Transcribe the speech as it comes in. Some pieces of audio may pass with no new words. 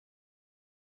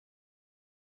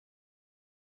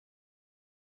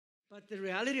But the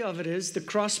reality of it is the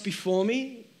cross before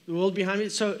me, the world behind me.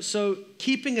 So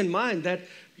keeping in mind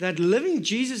that living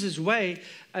Jesus' way,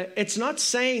 it's not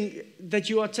saying that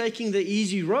you are taking the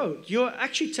easy road. You're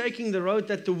actually taking the road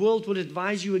that the world would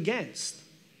advise you against.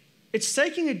 It's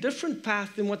taking a different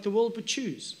path than what the world would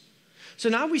choose. So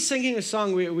now we're singing a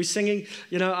song. We're singing,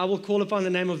 I will call upon the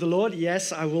name of the Lord.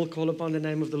 Yes, I will call upon the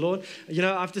name of the Lord.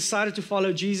 I've decided to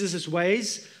follow Jesus'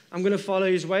 ways. I'm going to follow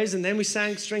his ways. And then we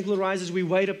sang, strength will rise as we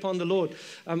wait upon the Lord.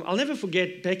 I'll never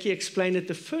forget, Becky explained it.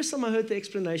 The first time I heard the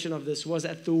explanation of this was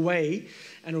at the Way.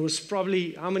 And it was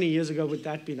probably, how many years ago would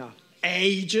that be now?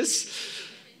 Ages.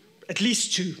 At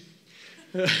least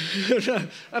 2.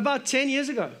 About 10 years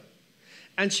ago.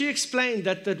 And she explained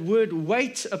that word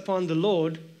wait upon the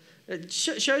Lord, it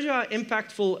shows you how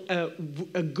impactful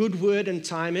a good word in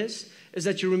time is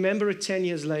that you remember it 10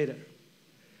 years later.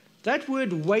 That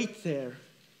word wait there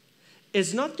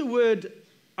is not the word,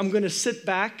 I'm going to sit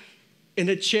back in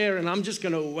a chair and I'm just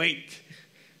going to wait.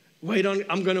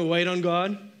 I'm going to wait on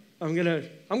God. I'm going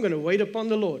to wait upon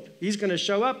the Lord. He's going to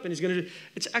show up and he's going to do.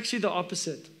 It's actually the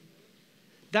opposite.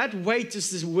 That wait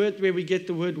is this word where we get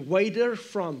the word waiter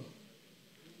from.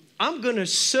 I'm going to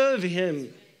serve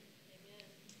him.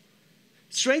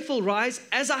 Strength will rise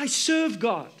as I serve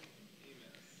God.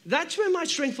 That's where my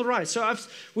strength will rise. So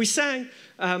we sang,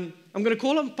 I'm going to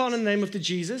call upon the name of the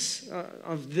Jesus,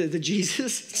 of the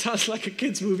Jesus. It sounds like a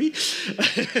kid's movie.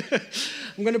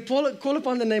 I'm going to call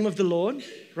upon the name of the Lord,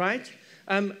 right?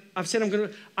 I've said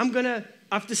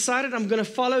I've decided I'm going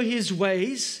to follow his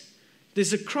ways.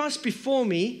 There's a cross before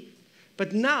me,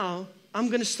 but now I'm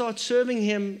going to start serving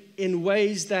him in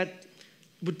ways that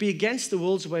would be against the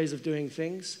world's ways of doing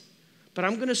things. But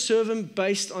I'm going to serve him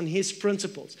based on his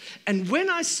principles. And when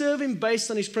I serve him based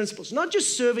on his principles, not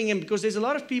just serving him, because there's a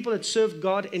lot of people that serve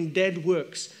God in dead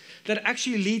works that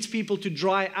actually leads people to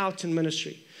dry out in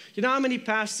ministry. You know how many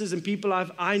pastors and people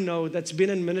I know that's been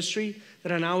in ministry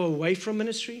that are now away from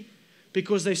ministry?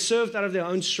 Because they served out of their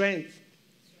own strength,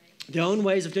 their own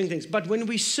ways of doing things. But when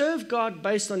we serve God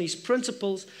based on his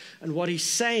principles and what he's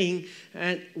saying,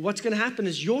 and what's going to happen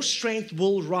is your strength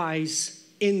will rise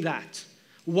in that.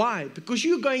 Why? Because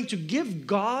you're going to give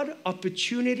God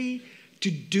opportunity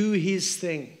to do his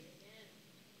thing.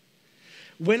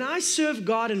 When I serve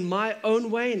God in my own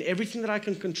way and everything that I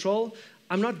can control,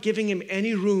 I'm not giving him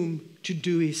any room to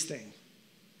do his thing.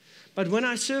 But when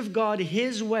I serve God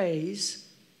his ways,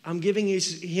 I'm giving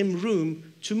him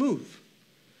room to move.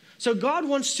 So God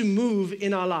wants to move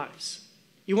in our lives.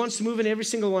 He wants to move in every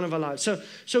single one of our lives.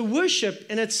 So worship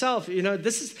in itself,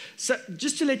 this is, so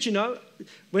just to let you know,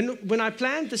 when I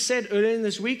planned the set earlier in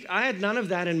this week, I had none of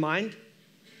that in mind.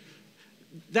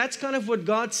 That's kind of what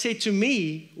God said to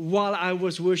me while I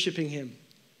was worshiping him.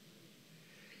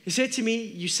 He said to me,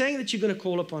 you're saying that you're going to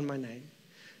call upon my name,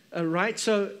 right?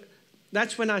 So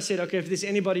that's when I said, okay, if there's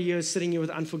anybody here sitting here with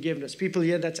unforgiveness, people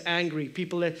here that's angry,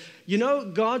 people that,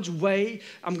 God's way,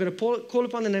 I'm going to call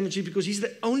upon the name of Jesus because he's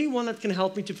the only one that can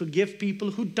help me to forgive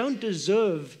people who don't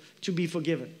deserve to be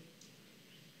forgiven.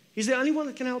 He's the only one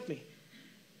that can help me.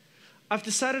 I've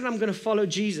decided I'm going to follow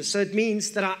Jesus. So it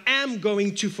means that I am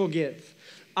going to forgive.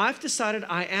 I've decided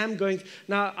I am going.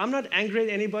 Now, I'm not angry at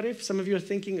anybody. If some of you are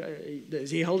thinking,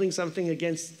 is he holding something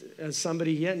against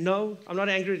somebody here? No, I'm not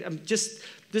angry.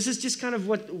 This is just kind of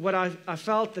what I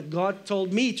felt that God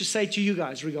told me to say to you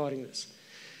guys regarding this.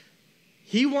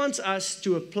 He wants us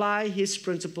to apply his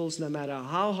principles no matter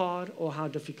how hard or how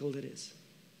difficult it is.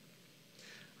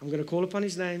 I'm going to call upon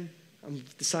his name.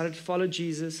 I've decided to follow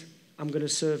Jesus. I'm going to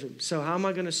serve him. So how am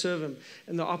I going to serve him?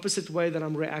 In the opposite way that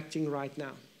I'm reacting right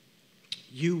now.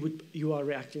 You are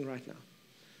reacting right now.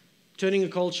 Turning a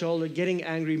cold shoulder, getting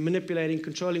angry, manipulating,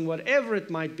 controlling, whatever it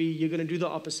might be, you're going to do the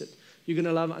opposite. You're going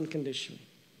to love unconditionally.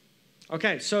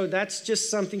 Okay, so that's just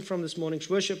something from this morning's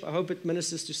worship. I hope it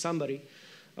ministers to somebody.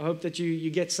 I hope that you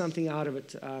get something out of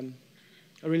it.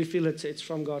 I really feel it's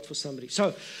from God for somebody.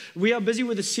 So we are busy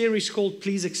with a series called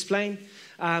Please Explain.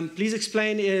 Please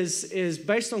Explain is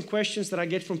based on questions that I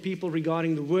get from people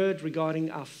regarding the Word,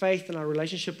 regarding our faith and our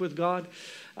relationship with God.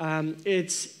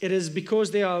 It is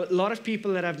because there are a lot of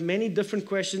people that have many different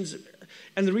questions.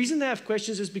 And the reason they have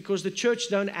questions is because the church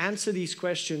don't answer these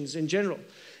questions in general.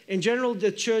 In general,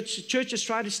 the churches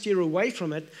try to steer away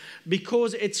from it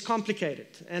because it's complicated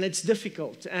and it's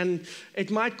difficult. And it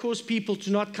might cause people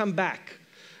to not come back.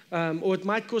 Or it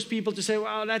might cause people to say,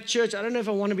 well, that church, I don't know if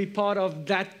I want to be part of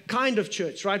that kind of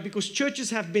church, right? Because churches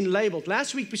have been labeled.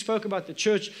 Last week we spoke about the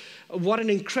church, what an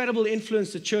incredible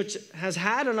influence the church has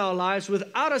had on our lives.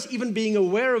 Without us even being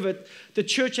aware of it, the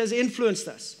church has influenced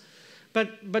us.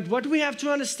 But what we have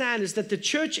to understand is that the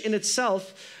church in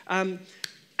itself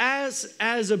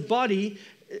as a body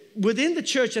within the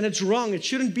church, and it's wrong, it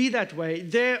shouldn't be that way,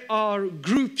 there are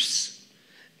groups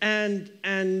and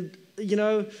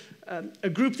a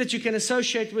group that you can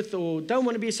associate with or don't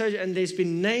want to be associated, and there's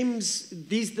been names,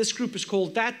 this group is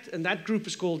called that, and that group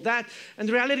is called that, and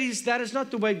the reality is that is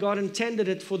not the way God intended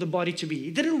it for the body to be.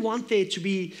 He didn't want there to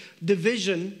be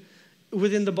division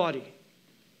within the body.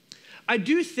 I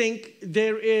do think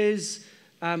there is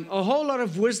a whole lot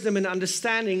of wisdom and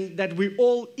understanding that we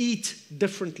all eat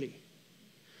differently.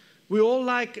 We all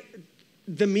like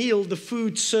the meal, the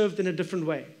food served in a different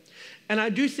way. And I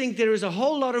do think there is a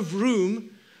whole lot of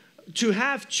room to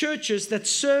have churches that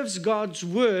serves God's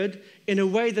word in a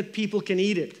way that people can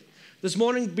eat it. This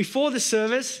morning, before the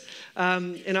service,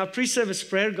 in our pre-service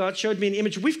prayer, God showed me an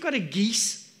image. We've got a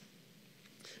geese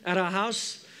at our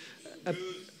house. You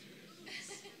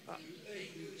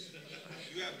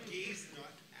have geese,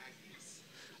 not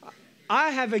aggies. I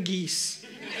have a geese.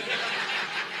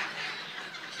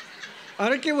 I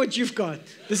don't care what you've got.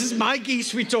 This is my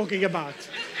geese we're talking about.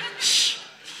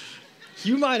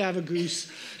 You might have a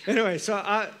goose. Anyway, so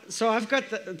I've got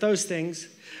those things.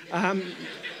 And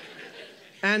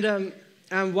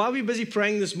while we're busy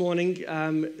praying this morning,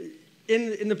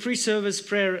 in the pre-service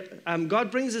prayer,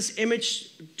 God brings this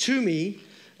image to me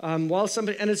while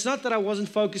somebody, and it's not that I wasn't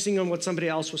focusing on what somebody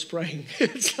else was praying.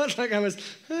 It's not like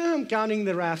I'm counting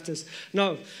the rafters.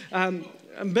 No,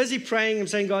 I'm busy praying. I'm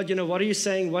saying, God, what are you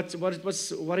saying? What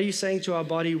are you saying to our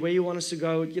body? Where you want us to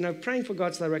go? Praying for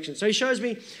God's direction. So he shows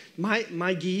me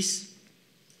my geese.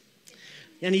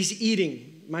 And he's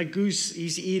eating. My goose,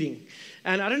 he's eating.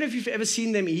 And I don't know if you've ever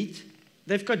seen them eat.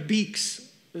 They've got beaks.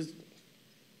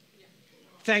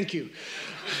 Thank you.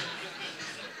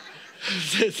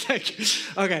 Thank you.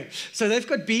 Okay, so they've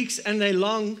got beaks and they're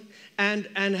long. And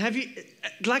have you,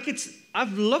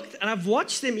 I've looked and I've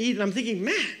watched them eat and I'm thinking,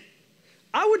 man,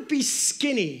 I would be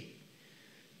skinny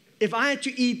if I had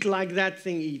to eat like that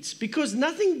thing eats, because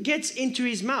nothing gets into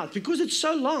his mouth because it's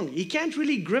so long. He can't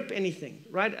really grip anything,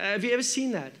 right? Have you ever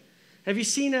seen that? Have you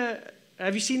seen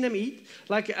them eat?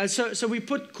 So we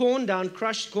put corn down,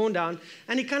 crushed corn down,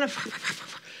 and he kind of,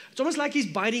 it's almost like he's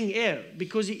biting air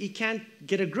because he can't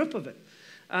get a grip of it.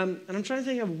 And I'm trying to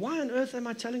think of why on earth am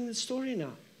I telling this story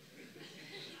now?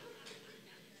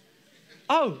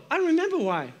 Oh, I remember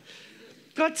why.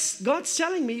 God's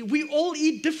telling me we all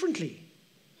eat differently.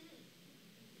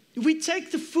 We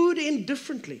take the food in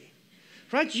differently,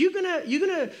 right? You're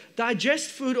gonna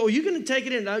digest food, or you're gonna take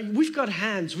it in. Now, we've got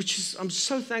hands, which I'm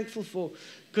so thankful for,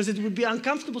 because it would be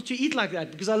uncomfortable to eat like that.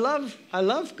 Because I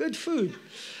love good food.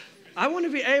 I want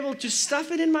to be able to stuff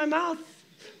it in my mouth,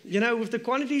 with the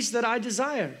quantities that I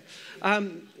desire.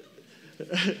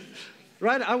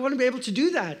 Right? I want to be able to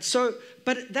do that. So,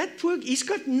 but that poor, he's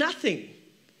got nothing,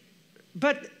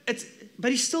 but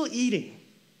he's still eating.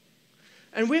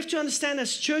 And we have to understand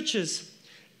as churches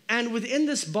and within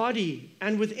this body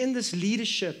and within this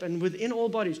leadership and within all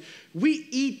bodies, we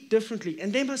eat differently.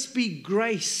 And there must be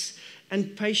grace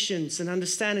and patience and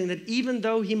understanding that even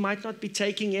though he might not be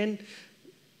taking in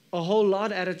a whole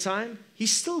lot at a time,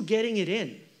 he's still getting it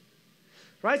in.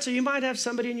 Right? So you might have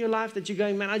somebody in your life that you're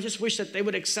going, man, I just wish that they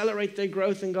would accelerate their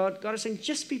growth in God. God is saying,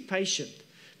 just be patient.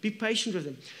 Be patient with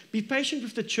them. Be patient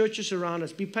with the churches around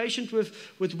us. Be patient with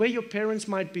where your parents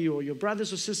might be or your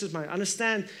brothers or sisters might.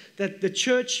 Understand that the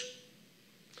church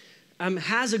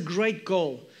has a great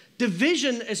goal.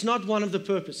 Division is not one of the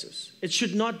purposes. It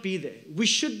should not be there. We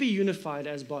should be unified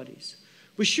as bodies.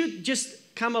 We should just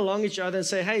come along each other and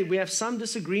say, hey, we have some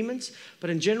disagreements, but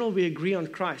in general, we agree on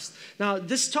Christ. Now,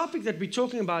 this topic that we're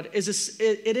talking about, it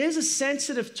is a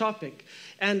sensitive topic.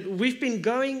 And we've been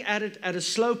going at it at a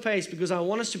slow pace because I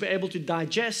want us to be able to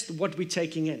digest what we're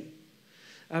taking in.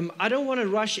 I don't want to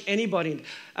rush anybody.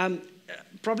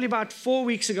 Probably about 5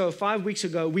 weeks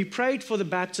ago, we prayed for the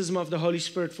baptism of the Holy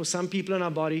Spirit for some people in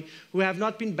our body who have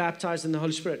not been baptized in the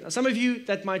Holy Spirit. Now, some of you,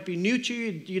 that might be new to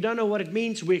you. You don't know what it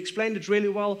means. We explained it really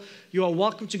well. You are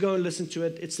welcome to go and listen to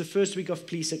it. It's the first week of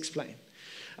Please Explain.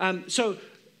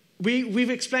 We've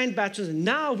explained baptism.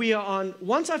 Now we are on,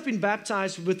 once I've been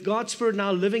baptized with God's Spirit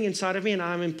now living inside of me and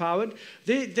I'm empowered,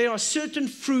 there are certain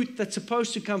fruit that's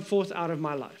supposed to come forth out of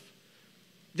my life.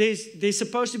 There's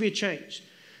supposed to be a change.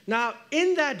 Now,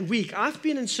 in that week, I've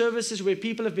been in services where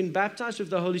people have been baptized with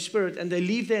the Holy Spirit and they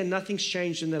leave there and nothing's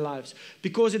changed in their lives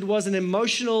because it was an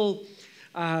emotional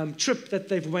trip that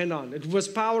they've went on. It was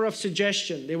power of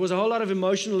suggestion. There was a whole lot of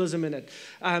emotionalism in it.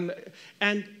 And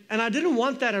I didn't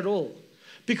want that at all.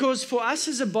 Because for us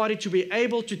as a body to be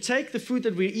able to take the food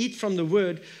that we eat from the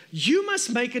Word, you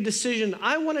must make a decision.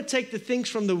 I want to take the things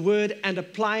from the Word and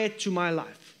apply it to my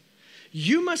life.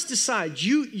 You must decide.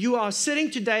 You are sitting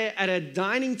today at a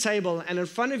dining table, and in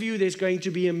front of you there's going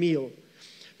to be a meal.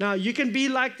 Now, you can be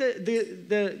like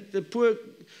the poor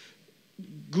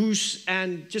goose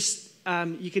and just,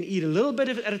 you can eat a little bit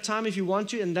at a time if you want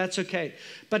to, and that's okay.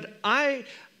 But I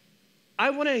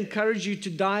want to encourage you to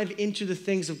dive into the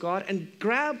things of God and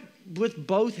grab with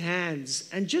both hands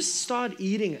and just start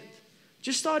eating it.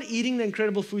 Just start eating the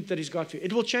incredible food that He's got for you.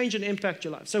 It will change and impact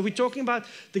your life. So we're talking about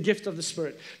the gift of the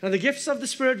Spirit. Now, the gifts of the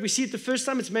Spirit, we see it the first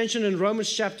time it's mentioned in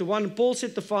Romans chapter 1. Paul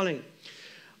said the following: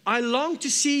 I long to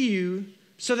see you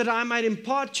so that I might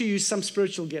impart to you some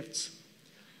spiritual gifts.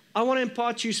 I want to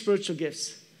impart to you spiritual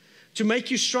gifts to make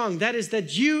you strong. That is,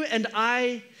 that you and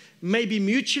I may be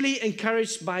mutually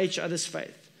encouraged by each other's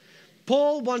faith.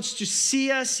 Paul wants to see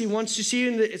us. He wants to see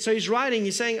you. So he's writing.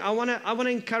 He's saying, I want to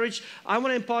encourage, I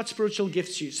want to impart spiritual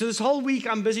gifts to you. So this whole week,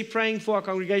 I'm busy praying for our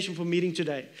congregation for meeting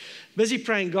today. Busy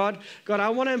praying, God, I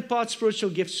want to impart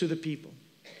spiritual gifts to the people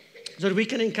so that we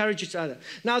can encourage each other.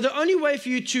 Now, the only way for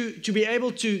you to be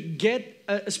able to get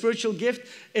a spiritual gift,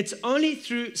 it's only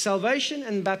through salvation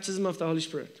and baptism of the Holy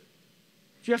Spirit.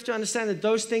 You have to understand that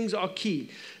those things are key.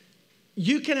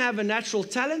 You can have a natural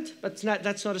talent, but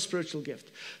that's not a spiritual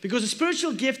gift. Because a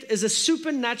spiritual gift is a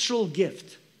supernatural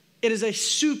gift. It is a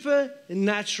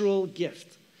supernatural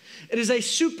gift. It is a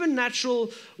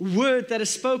supernatural word that is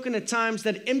spoken at times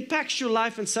that impacts your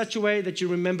life in such a way that you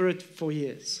remember it for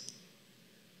years.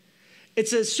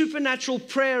 It's a supernatural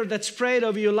prayer that's prayed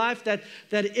over your life that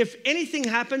if anything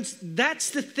happens, that's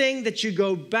the thing that you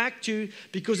go back to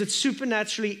because it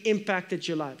supernaturally impacted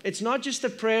your life. It's not just a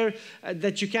prayer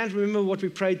that you can't remember what we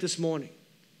prayed this morning.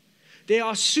 They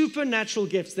are supernatural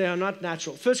gifts. They are not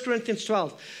natural. 1 Corinthians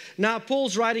 12. Now,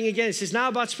 Paul's writing again. He says, now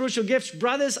about spiritual gifts,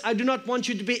 brothers, I do not want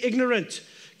you to be ignorant.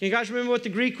 Can you guys remember what the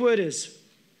Greek word is?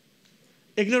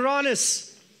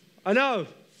 Ignoramus. I know.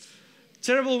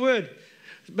 Terrible word.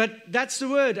 But that's the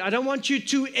word. I don't want you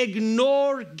to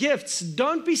ignore gifts.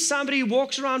 Don't be somebody who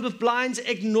walks around with blinds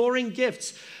ignoring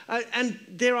gifts. And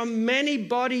there are many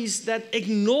bodies that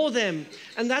ignore them.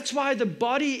 And that's why the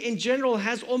body in general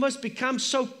has almost become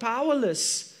so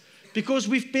powerless because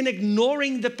we've been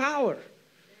ignoring the power.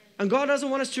 And God doesn't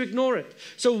want us to ignore it.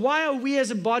 So why are we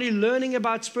as a body learning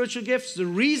about spiritual gifts? The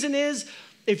reason is,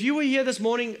 if you were here this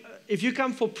morning, if you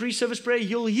come for pre-service prayer,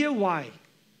 you'll hear why.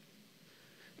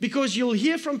 Because you'll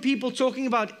hear from people talking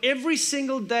about every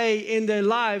single day in their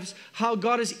lives how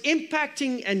God is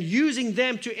impacting and using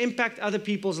them to impact other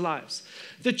people's lives.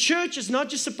 The church is not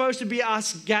just supposed to be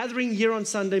us gathering here on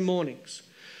Sunday mornings.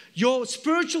 Your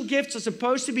spiritual gifts are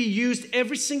supposed to be used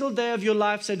every single day of your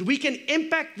life so that we can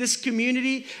impact this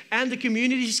community and the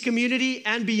community's community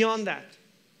and beyond that.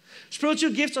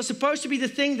 Spiritual gifts are supposed to be the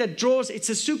thing that draws, it's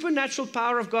a supernatural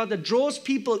power of God that draws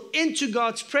people into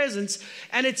God's presence,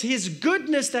 and it's His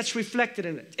goodness that's reflected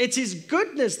in it. It's His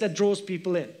goodness that draws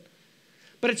people in.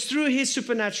 But it's through His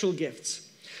supernatural gifts.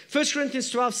 1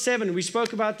 Corinthians 12:7, we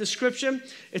spoke about the scripture.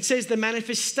 It says, the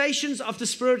manifestations of the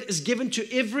Spirit is given to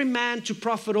every man to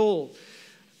profit all.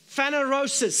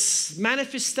 Phanerosis,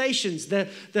 manifestations, the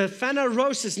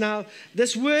phanerosis. Now,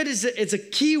 this word it's a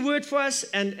key word for us,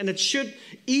 and it should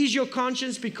ease your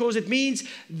conscience because it means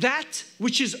that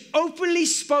which is openly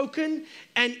spoken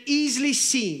and easily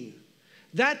seen.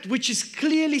 That which is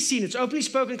clearly seen. It's openly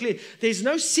spoken, clear. There's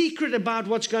no secret about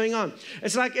what's going on.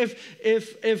 It's like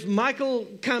if Michael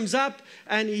comes up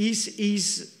and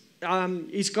he's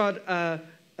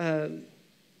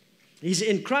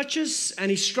in crutches and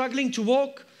he's struggling to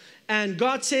walk. And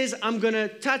God says, I'm going to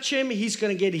touch him. He's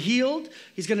going to get healed.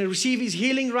 He's going to receive his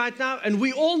healing right now. And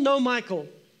we all know Michael.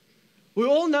 We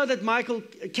all know that Michael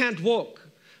can't walk,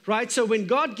 right? So when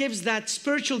God gives that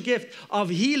spiritual gift of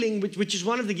healing, which is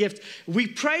one of the gifts, we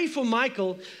pray for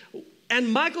Michael.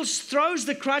 And Michael throws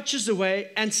the crutches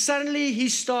away. And suddenly he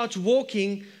starts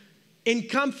walking in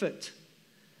comfort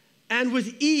and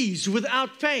with ease,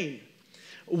 without pain.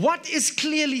 What is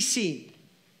clearly seen?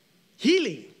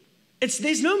 Healing.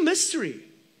 There's no mystery.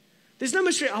 There's no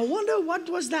mystery. I wonder what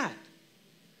was that?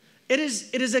 It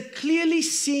is a clearly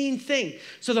seen thing.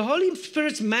 So the Holy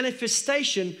Spirit's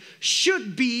manifestation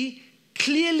should be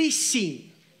clearly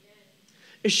seen.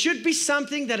 It should be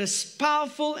something that is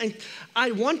powerful. And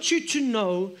I want you to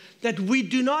know that we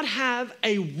do not have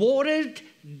a watered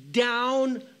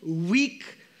down, weak,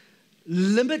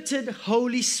 limited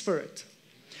Holy Spirit.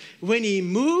 When He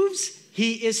moves,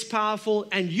 He is powerful,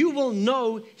 and you will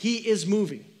know He is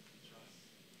moving.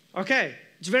 Okay,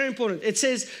 it's very important. It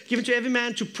says, given to every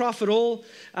man to profit all.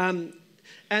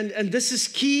 And this is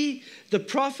key. The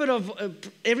prophet of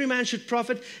every man should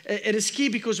prophet. It is key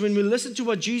because when we listen to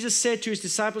what Jesus said to his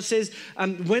disciples, says,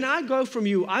 when I go from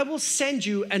you, I will send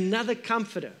you another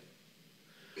comforter.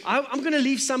 I'm going to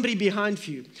leave somebody behind for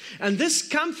you. And this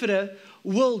comforter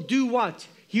will do what?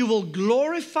 He will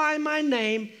glorify my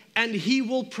name and he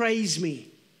will praise me.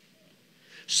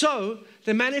 So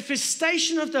the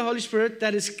manifestation of the Holy Spirit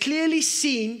that is clearly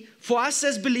seen for us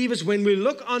as believers, when we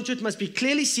look onto it, must be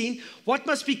clearly seen. What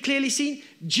must be clearly seen?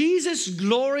 Jesus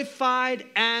glorified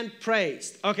and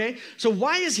praised. Okay, so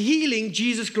why is healing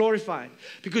Jesus glorified?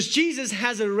 Because Jesus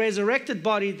has a resurrected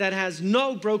body that has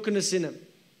no brokenness in him.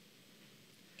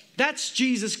 That's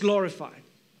Jesus glorified.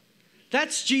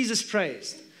 That's Jesus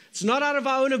praised. It's not out of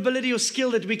our own ability or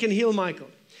skill that we can heal Michael.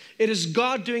 It is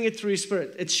God doing it through his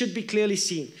Spirit. It should be clearly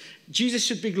seen. Jesus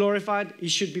should be glorified. He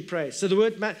should be praised. So the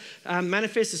word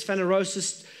manifest is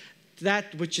phanerosis,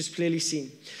 that which is clearly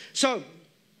seen. So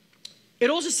it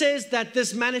also says that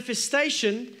this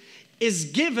manifestation is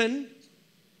given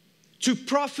to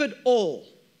profit all.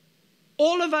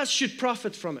 All of us should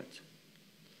profit from it.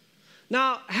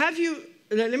 Now, how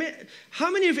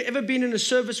many of you ever been in a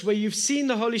service where you've seen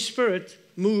the Holy Spirit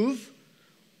move,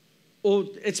 or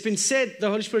it's been said the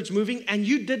Holy Spirit's moving, and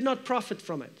you did not profit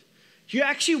from it? You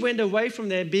actually went away from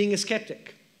there being a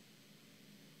skeptic,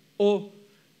 or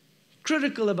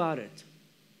critical about it,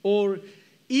 or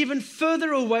even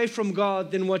further away from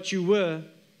God than what you were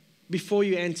before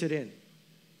you entered in.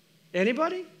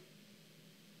 Anybody?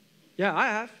 Yeah, I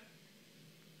have.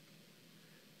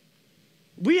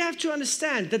 We have to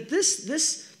understand that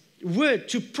this word,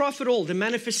 to profit all, the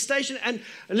manifestation, and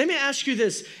let me ask you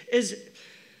this,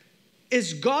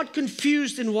 is God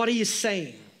confused in what he is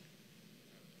saying?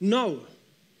 No.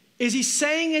 Is he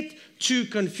saying it to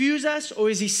confuse us, or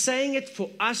is he saying it for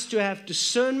us to have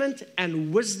discernment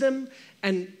and wisdom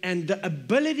and the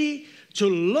ability to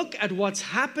look at what's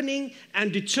happening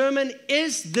and determine,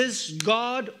 is this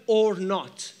God or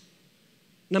not?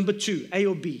 Number 2, A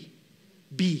or B?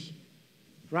 B.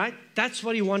 Right? That's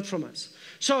what he wants from us.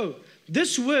 So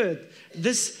this word,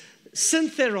 this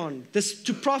syntheron, this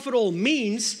to profit all,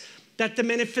 means that the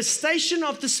manifestation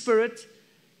of the Spirit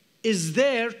is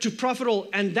there to profit all.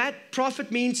 And that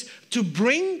profit means to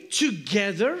bring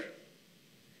together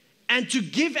and to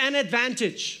give an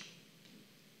advantage.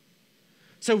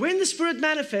 So when the Spirit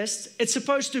manifests, it's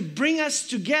supposed to bring us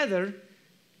together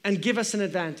and give us an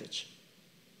advantage.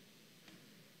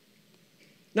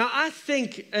 Now I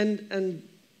think, and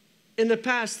in the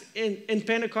past, in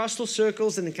Pentecostal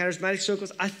circles and in charismatic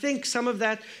circles, I think some of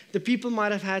that, the people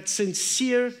might have had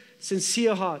sincere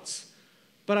hearts.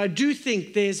 But I do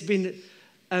think there's been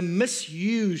a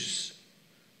misuse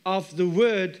of the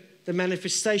word, the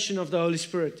manifestation of the Holy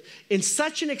Spirit, in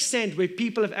such an extent where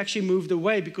people have actually moved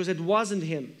away because it wasn't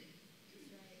him.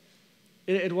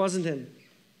 It wasn't him.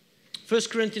 1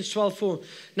 Corinthians 12:4.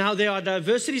 Now there are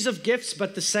diversities of gifts,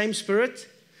 but the same Spirit.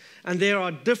 And there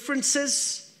are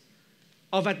differences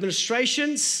of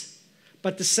administrations,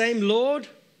 but the same Lord.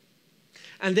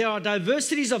 And there are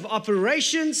diversities of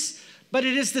operations, but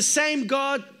it is the same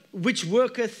God which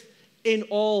worketh in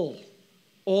all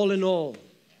in all.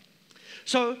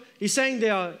 So he's saying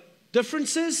there are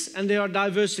differences and there are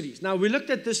diversities. Now we looked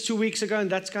at this 2 weeks ago, and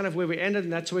that's kind of where we ended,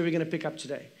 and that's where we're going to pick up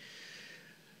today.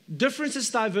 Differences,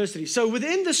 diversity. So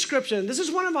within the scripture, and this is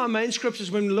one of our main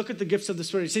scriptures when we look at the gifts of the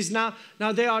Spirit, it says now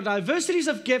there are diversities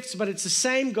of gifts, but it's the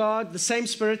same God, the same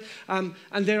Spirit, and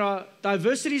there are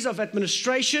diversities of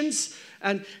administrations,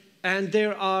 and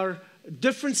there are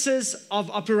differences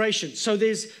of operations. So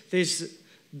there's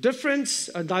difference,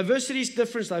 diversities.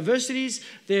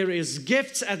 There is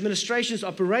gifts, administrations,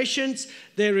 operations.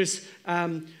 There is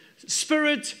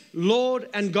Spirit, Lord,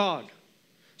 and God.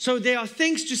 So there are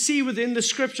things to see within the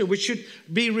scripture which should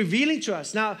be revealing to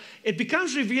us. Now, it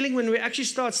becomes revealing when we actually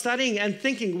start studying and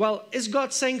thinking, well, is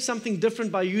God saying something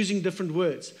different by using different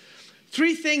words?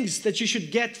 3 things that you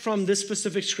should get from this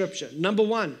specific scripture. Number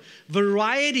 1,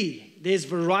 variety. There's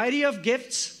variety of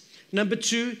gifts. Number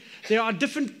 2, there are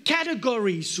different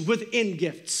categories within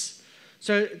gifts.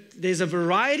 So there's a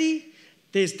variety.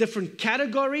 There's different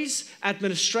categories,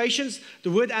 administrations.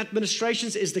 The word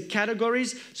administrations is the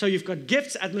categories. So you've got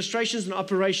gifts, administrations, and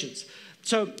operations.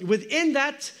 So within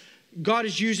that, God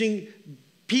is using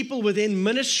people within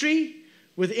ministry,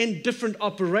 within different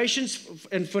operations.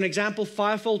 And for an example,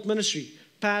 fivefold ministry: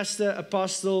 pastor,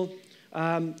 apostle,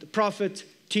 prophet,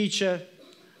 teacher,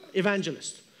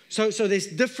 evangelist. So there's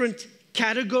different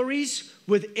categories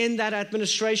within that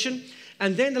administration.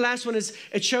 And then the last one is,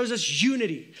 it shows us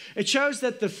unity. It shows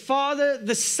that the Father,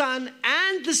 the Son,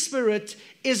 and the Spirit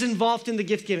is involved in the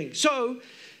gift giving. So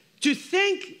To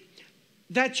think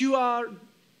that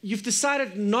you've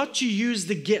decided not to use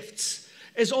the gifts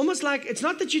is almost like, it's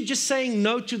not that you're just saying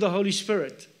no to the Holy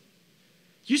Spirit.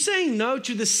 You're saying no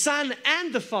to the Son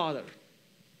and the Father.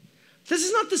 This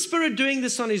is not the Spirit doing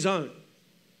this on His own.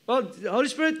 Well, Holy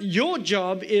Spirit, your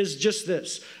job is just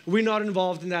this. We're not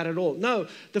involved in that at all. No,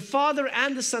 the Father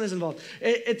and the Son is involved.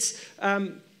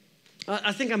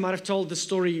 I think I might have told the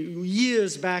story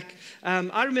years back.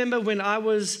 I remember when I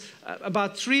was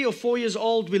about 3 or 4 years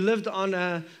old, we lived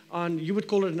on you would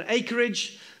call it an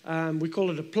acreage. We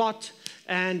call it a plot.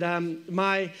 And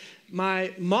my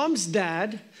mom's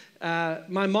dad,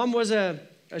 my mom was a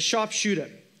sharpshooter.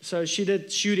 So she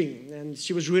did shooting, and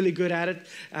she was really good at it.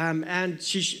 And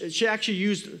she actually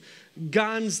used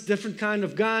guns, different kind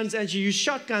of guns, and she used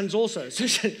shotguns also.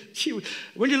 So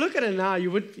when you look at her now,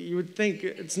 you would think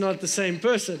it's not the same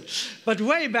person. But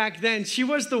way back then, she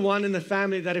was the one in the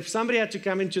family that if somebody had to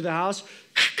come into the house,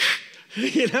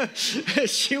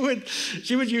 she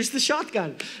would use the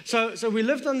shotgun. So we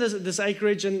lived on this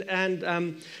acreage,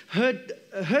 and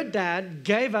her dad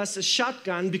gave us a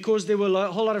shotgun because there were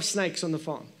a whole lot of snakes on the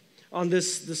farm, on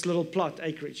this little plot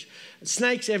acreage.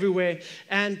 Snakes everywhere.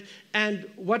 And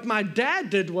what my dad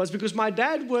did was, because my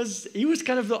dad was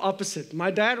kind of the opposite. My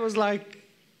dad was like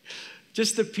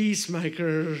just a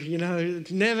peacemaker,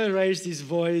 never raised his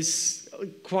voice,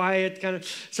 quiet kind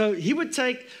of. So he would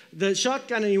take the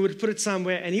shotgun and he would put it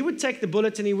somewhere, and he would take the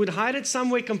bullet and he would hide it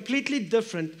somewhere completely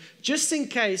different, just in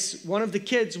case one of the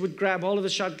kids would grab hold of the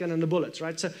shotgun and the bullets,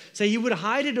 right? So he would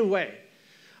hide it away.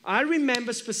 I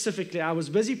remember specifically, I was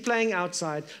busy playing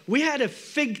outside. We had a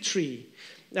fig tree,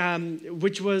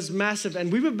 which was massive,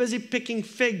 and we were busy picking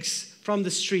figs from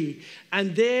this tree.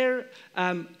 And there,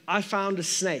 I found a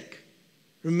snake.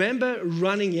 Remember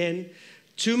running in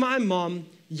to my mom,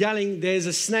 yelling, "There's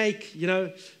a snake,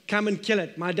 come and kill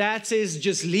it." My dad says,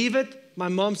 "Just leave it." My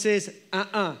mom says,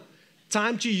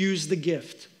 time to use the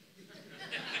gift.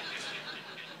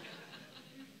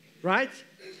 Right?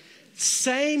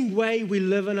 Same way we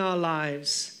live in our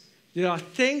lives. There are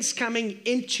things coming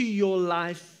into your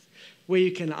life where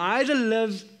you can either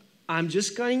live, "I'm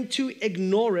just going to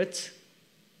ignore it,"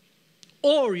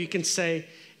 or you can say,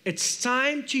 "It's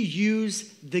time to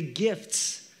use the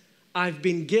gifts I've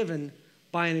been given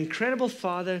by an incredible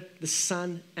Father, the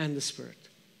Son, and the Spirit."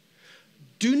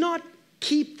 Do not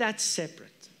keep that separate.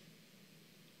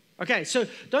 Okay, so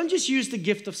don't just use the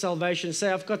gift of salvation and say,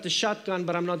 "I've got the shotgun,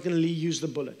 but I'm not going to use the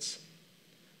bullets."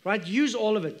 Right? Use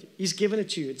all of it. He's given it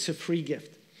to you. It's a free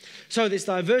gift. So there's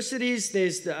diversities.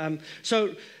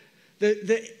 So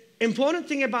the important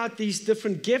thing about these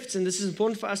different gifts, and this is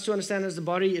important for us to understand as the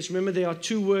body, is remember there are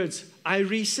 2 words.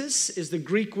 Iresis is the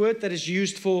Greek word that is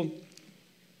used for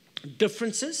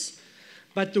differences.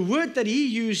 But the word that he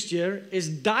used here is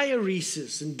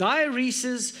diaresis. And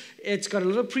diaresis, it's got a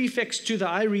little prefix to the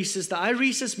iresis. The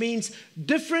iresis means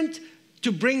different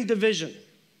to bring division.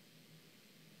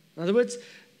 In other words,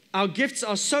 our gifts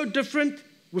are so different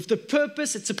with the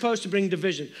purpose it's supposed to bring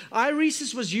division.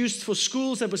 Iresis was used for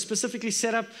schools that were specifically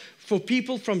set up for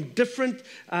people from different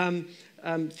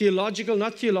theological,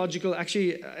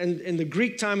 actually in the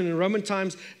Greek time and in the Roman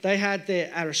times, they had their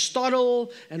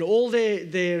Aristotle and all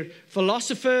their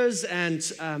philosophers and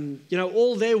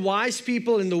all their wise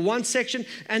people in the one section,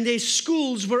 and their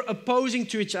schools were opposing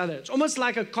to each other. It's almost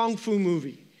like a kung fu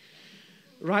movie.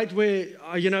 Right, where,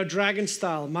 dragon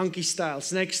style, monkey style,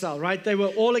 snake style, right? They were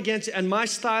all against it, and my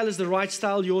style is the right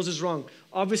style, yours is wrong.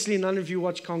 Obviously, none of you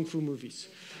watch kung fu movies.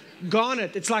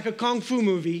 Garnet, it's like a kung fu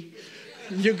movie.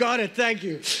 You got it, thank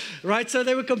you. Right, so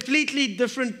they were completely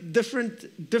different,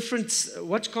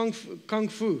 what's kung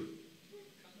fu?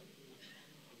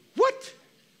 What?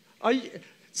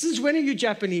 Since when are you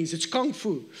Japanese? It's kung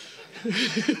fu.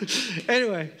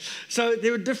 Anyway, so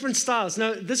there were different styles.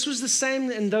 Now, this was the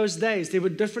same in those days. There were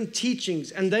different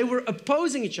teachings, and they were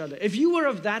opposing each other. If you were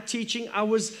of that teaching,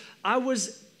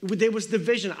 there was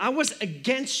division. I was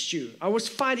against you. I was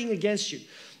fighting against you.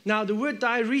 Now, the word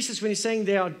diaresis, when he's saying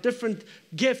there are different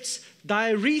gifts,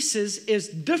 diaresis is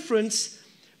difference,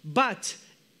 but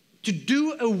to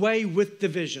do away with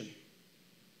division.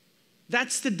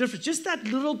 That's the difference. Just that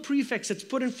little prefix that's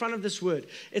put in front of this word.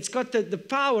 It's got the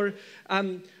power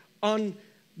on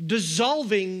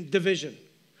dissolving division.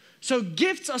 So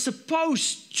gifts are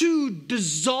supposed to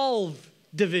dissolve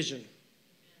division.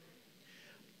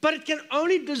 But it can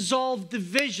only dissolve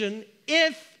division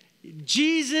if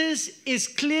Jesus is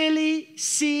clearly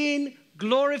seen,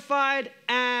 glorified,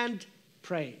 and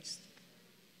praised.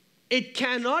 It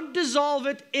cannot dissolve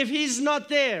it if he's not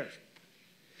there.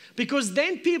 Because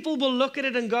then people will look at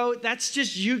it and go, "That's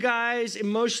just you guys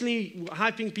emotionally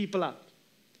hyping people up."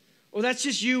 Or that's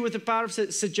just you with the power of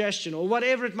suggestion, or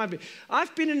whatever it might be.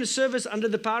 I've been in a service under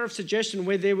the power of suggestion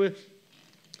where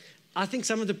I think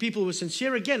some of the people were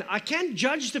sincere. Again, I can't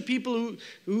judge the people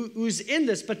who's in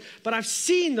this, but I've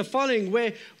seen the following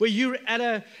where you're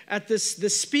at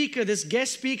this speaker, this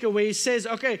guest speaker, where he says,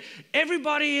 okay,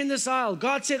 everybody in this aisle,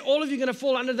 God said all of you are going to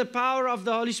fall under the power of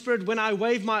the Holy Spirit when I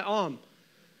wave my arm.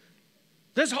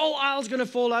 This whole aisle's going to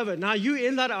fall over. Now you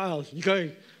in that aisle, you're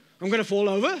going, I'm going to fall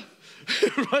over?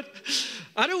 Right?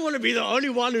 I don't want to be the only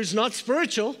one who's not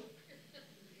spiritual.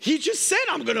 He just said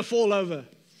I'm going to fall over.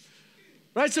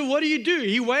 Right? So what do?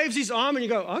 He waves his arm and you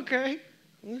go, okay,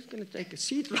 I'm just going to take a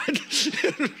seat, right?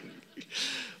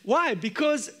 Why?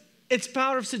 Because it's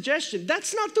power of suggestion.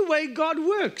 That's not the way God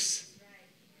works.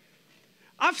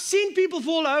 I've seen people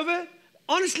fall over.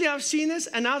 Honestly, I've seen this,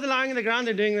 and now they're lying on the ground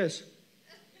and doing this.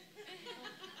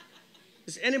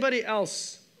 Is anybody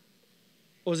else?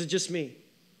 Or is it just me?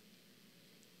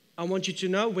 I want you to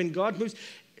know when God moves,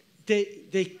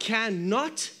 they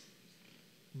cannot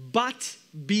but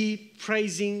be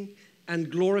praising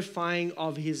and glorifying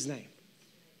of His name.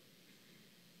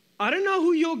 I don't know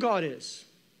who your God is,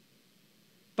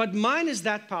 but mine is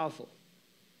that powerful.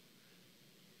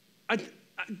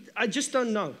 I just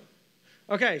don't know.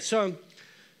 Okay, so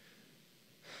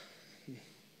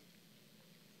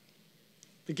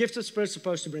the gift of the Spirit is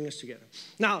supposed to bring us together.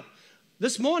 Now,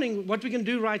 this morning, what we can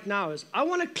do right now is, I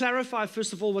want to clarify,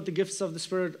 first of all, what the gifts of the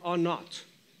Spirit are not.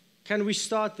 Can we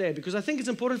start there? Because I think it's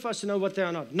important for us to know what they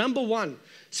are not. Number one,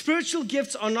 spiritual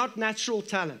gifts are not natural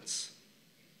talents.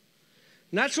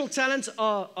 Natural talents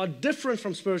are different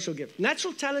from spiritual gifts.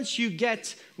 Natural talents you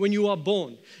get when you are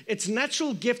born. It's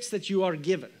natural gifts that you are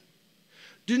given.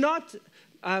 Do not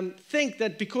think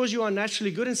that because you are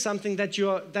naturally good in something that's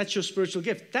your spiritual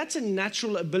gift. That's a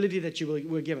natural ability that you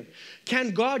were given.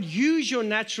 Can God use your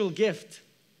natural gift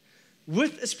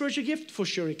with a spiritual gift? For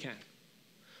sure He can.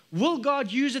 Will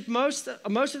God use it most of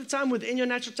the time within your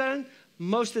natural talent?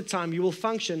 Most of the time you will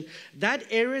function. That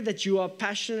area that you are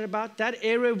passionate about, that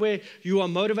area where you are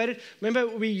motivated.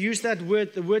 Remember we used that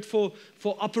word, the word for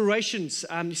operations.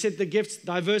 You said the gifts,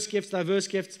 diverse gifts,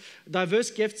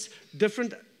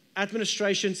 different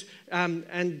administrations,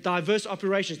 and diverse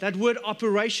operations. That word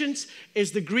operations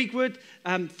is the Greek word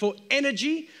for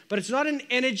energy, but it's not an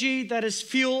energy that is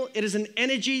fuel. It is an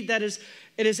energy that is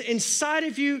inside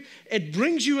of you. It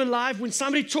brings you alive. When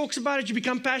somebody talks about it, you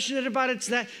become passionate about it.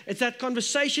 It's that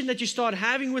conversation that you start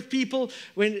having with people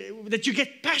that you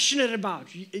get passionate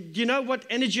about. You know what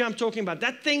energy I'm talking about?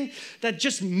 That thing that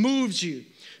just moves you.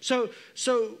 So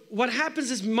what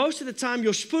happens is most of the time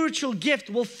your spiritual gift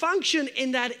will function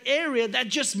in that area that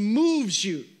just moves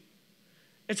you.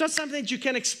 It's not something that you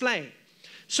can explain.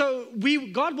 So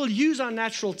God will use our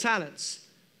natural talents.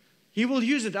 He will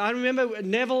use it. I remember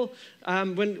Neville,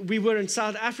 when we were in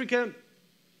South Africa,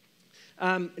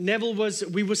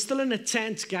 we were still in a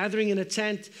tent, gathering in a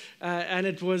tent,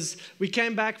 and we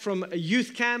came back from a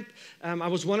youth camp. I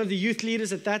was one of the youth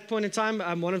leaders at that point in time.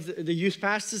 I'm one of the youth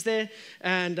pastors there,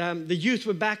 and the youth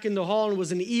were back in the hall. It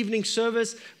was an evening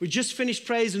service. We just finished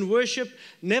praise and worship.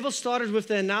 Neville started with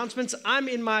the announcements. I'm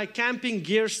in my camping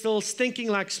gear still, stinking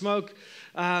like smoke,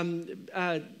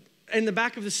 in the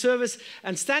back of the service,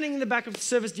 and standing in the back of the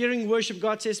service during worship,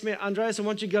 God says to me, Andreas, I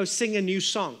want you to go sing a new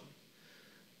song.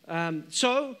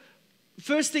 So,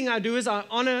 first thing I do is I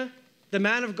honor the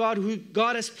man of God who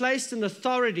God has placed in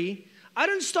authority. I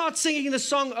don't start singing the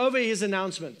song over his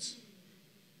announcements.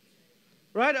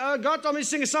 Right? God told me to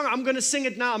sing a song. I'm going to sing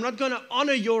it now. I'm not going to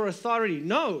honor your authority.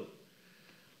 No.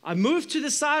 I moved to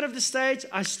the side of the stage.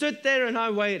 I stood there and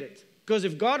I waited. Because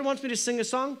if God wants me to sing a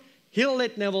song, He'll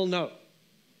let Neville know.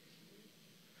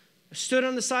 I stood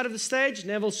on the side of the stage.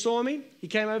 Neville saw me. He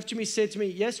came over to me, said to me,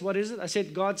 yes, what is it? I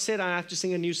said, God said I have to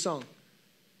sing a new song.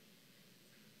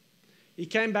 He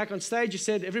came back on stage. He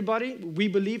said, everybody, we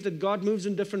believe that God moves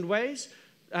in different ways.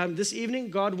 This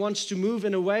evening, God wants to move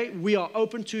in a way. We are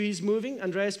open to His moving.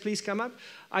 Andreas, please come up.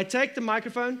 I take the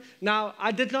microphone. Now,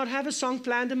 I did not have a song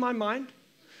planned in my mind.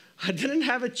 I didn't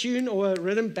have a tune or a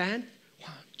rhythm band.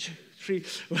 1, 2, 3.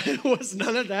 It was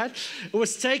none of that. It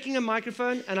was taking a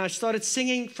microphone and I started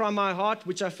singing from my heart,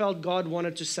 which I felt God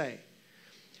wanted to say.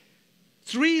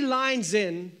 3 lines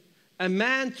in, a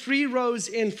man 3 rows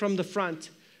in from the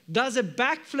front does a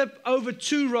backflip over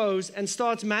 2 rows and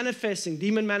starts manifesting,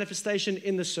 demon manifestation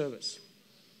in the service.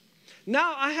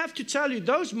 Now, I have to tell you,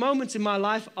 those moments in my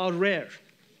life are rare.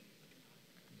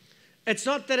 It's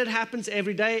not that it happens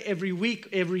every day, every week,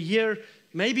 every year,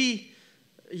 maybe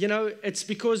it's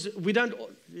because we don't,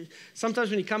 sometimes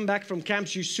when you come back from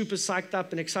camps, you're super psyched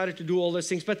up and excited to do all those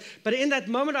things. But in that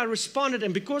moment, I responded.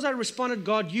 And because I responded,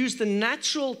 God used the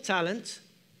natural talent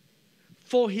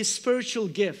for his spiritual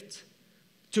gift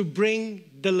to bring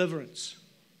deliverance.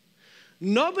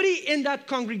 Nobody in that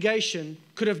congregation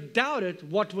could have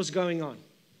doubted what was going on.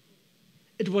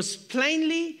 It was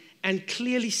plainly and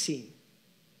clearly seen.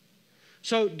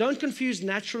 So don't confuse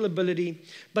natural ability,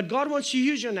 but God wants you to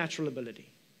use your natural ability.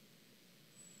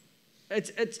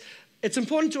 It's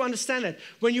important to understand that.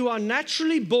 When you are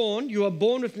naturally born, you are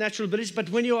born with natural abilities, but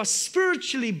when you are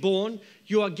spiritually born,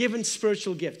 you are given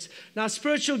spiritual gifts. Now,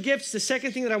 spiritual gifts, the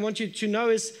second thing that I want you to know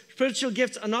is spiritual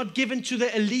gifts are not given to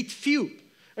the elite few.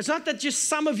 It's not that just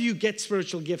some of you get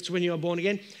spiritual gifts when you are born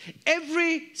again.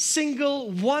 Every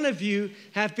single one of you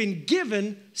have been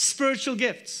given spiritual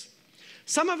gifts.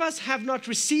 Some of us have not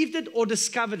received it or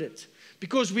discovered it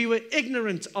because we were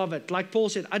ignorant of it. Like Paul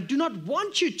said, I do not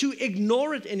want you to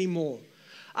ignore it anymore.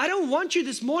 I don't want you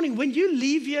this morning, when you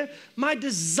leave here, my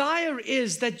desire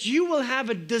is that you will have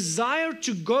a desire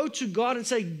to go to God and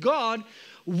say, God,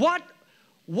 what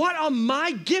are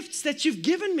my gifts that you've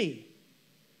given me?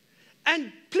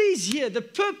 And please hear, the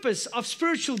purpose of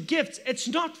spiritual gifts, it's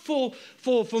not for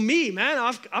me, man.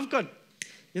 I've got,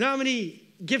 you know how many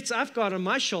gifts I've got on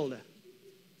my shoulder?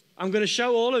 I'm going to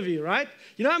show all of you, right?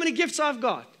 You know how many gifts I've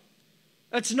got?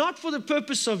 It's not for the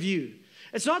purpose of you.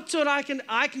 It's not so that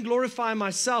I can glorify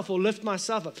myself or lift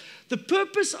myself up. The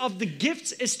purpose of the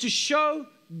gifts is to show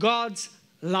God's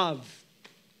love.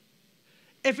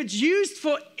 If it's used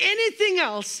for anything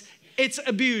else, it's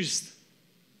abused.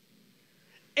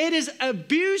 It is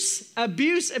abuse,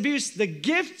 abuse, abuse. The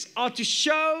gifts are to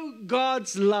show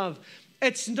God's love.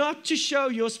 It's not to show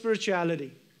your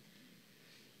spirituality.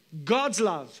 God's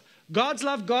love. God's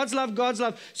love, God's love, God's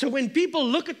love. So when people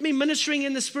look at me ministering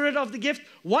in the spirit of the gift,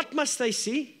 what must they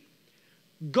see?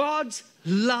 God's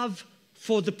love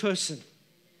for the person.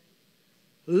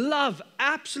 Love,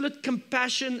 absolute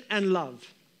compassion and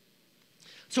love.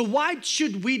 So why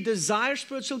should we desire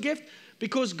spiritual gift?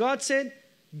 Because God said,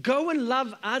 go and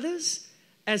love others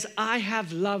as I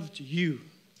have loved you.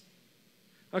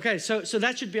 Okay, so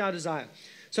that should be our desire.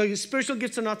 So your spiritual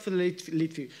gifts are not for the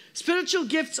elite few. Spiritual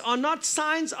gifts are not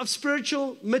signs of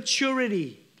spiritual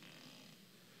maturity.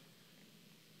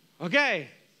 Okay.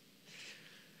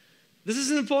 This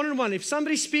is an important one. If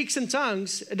somebody speaks in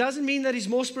tongues, it doesn't mean that he's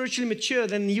more spiritually mature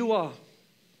than you are.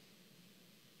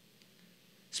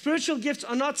 Spiritual gifts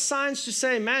are not signs to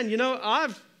say, man,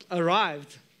 I've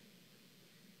arrived.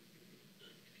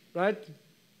 Right?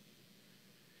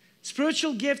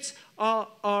 Spiritual gifts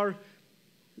are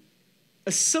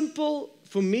a simple,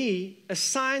 for me, a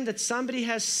sign that somebody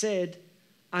has said,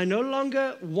 I no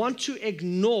longer want to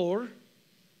ignore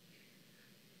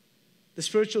the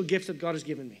spiritual gift that God has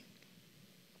given me.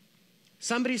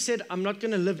 Somebody said, I'm not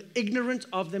going to live ignorant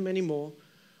of them anymore.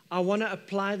 I want to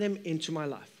apply them into my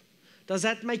life. Does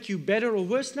that make you better or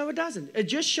worse? No, it doesn't. It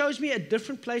just shows me a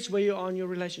different place where you are in your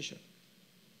relationship.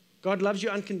 God loves you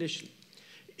unconditionally.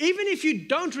 Even if you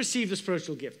don't receive the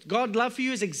spiritual gift, God's love for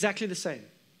you is exactly the same.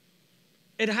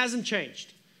 It hasn't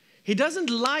changed. He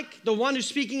doesn't like the one who's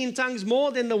speaking in tongues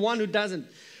more than the one who doesn't.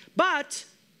 But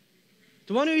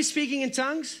the one who is speaking in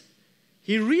tongues,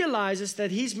 he realizes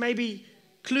that he's maybe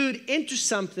clued into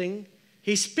something.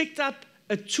 He's picked up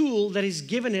a tool that is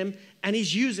given him and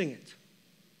he's using it.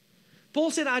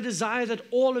 Paul said, I desire that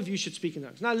all of you should speak in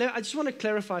tongues. Now, I just want to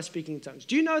clarify speaking in tongues.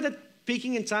 Do you know that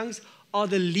speaking in tongues are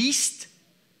the least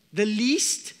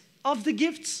of the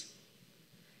gifts?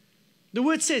 The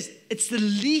word says it's the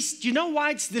least. Do you know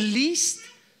why it's the least?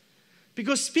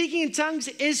 Because speaking in tongues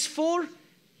is for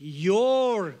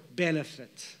your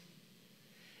benefit.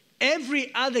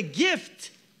 Every other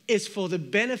gift is for the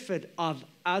benefit of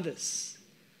others.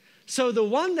 So the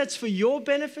one that's for your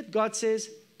benefit, God says,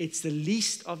 it's the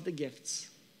least of the gifts.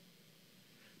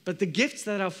 But the gifts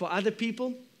that are for other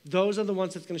people, those are the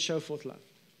ones that's going to show forth love.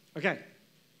 Okay.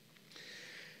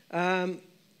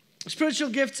 Spiritual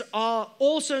gifts are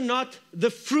also not the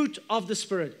fruit of the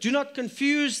Spirit. Do not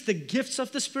confuse the gifts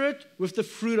of the Spirit with the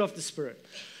fruit of the Spirit.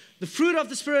 The fruit of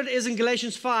the Spirit is in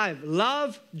Galatians 5.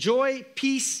 Love, joy,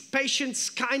 peace, patience,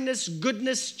 kindness,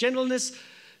 goodness, gentleness,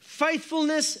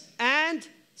 faithfulness, and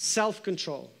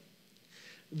self-control.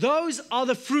 Those are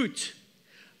the fruit.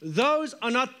 Those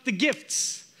are not the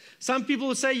gifts. Some people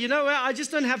will say, I just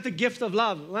don't have the gift of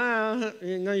love. Well,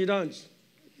 no, you don't.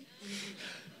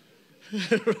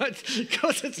 Right?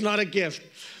 Because it's not a gift.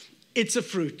 It's a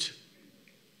fruit.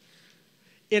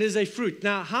 It is a fruit.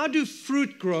 Now, how do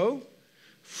fruit grow?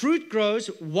 Fruit grows,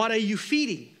 what are you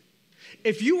feeding?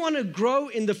 if you want to grow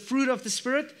in the fruit of the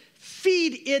Spirit,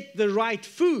 feed it the right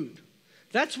food.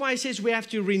 That's why he says we have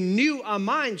to renew our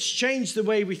minds, change the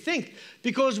way we think,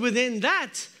 because within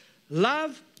that,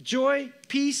 love, joy,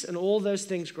 peace, and all those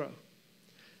things grow.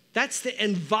 That's the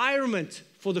environment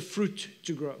for the fruit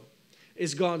to grow,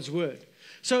 is God's word.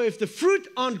 So if the fruit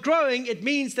aren't growing, it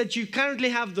means that you currently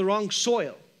have the wrong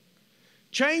soil.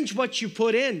 Change what you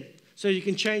put in so you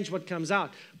can change what comes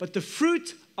out. But the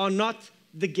fruit are not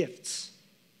the gifts.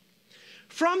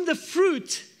 From the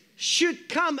fruit should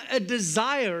come a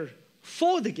desire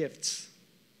for the gifts.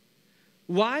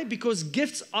 Why? Because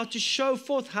gifts are to show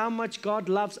forth how much God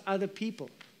loves other people.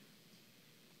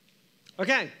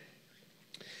 Okay.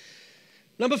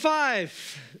 Number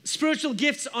 5, spiritual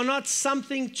gifts are not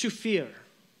something to fear.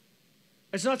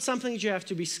 It's not something that you have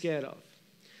to be scared of.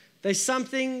 There's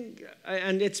something,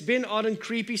 and it's been odd and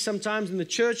creepy sometimes in the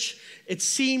church. It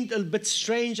seemed a bit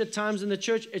strange at times in the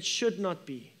church. It should not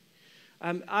be.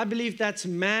 I believe that's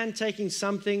man taking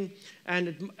something,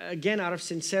 and again, out of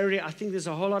sincerity. I think there's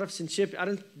a whole lot of sincerity. I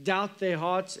don't doubt their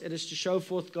hearts. It is to show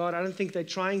forth God. I don't think they're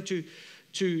trying to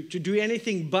do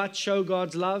anything but show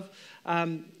God's love,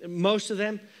 most of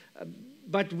them.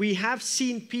 But we have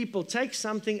seen people take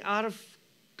something out of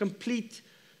complete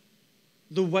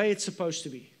the way it's supposed to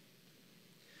be.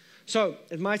 So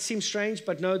it might seem strange,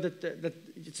 but know that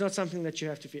it's not something that you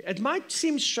have to fear. It might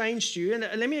seem strange to you, and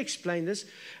let me explain this.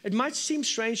 It might seem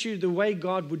strange to you the way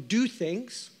God would do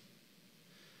things.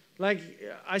 Like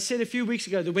I said a few weeks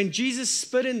ago, that when Jesus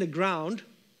spit in the ground,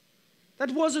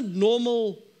 that wasn't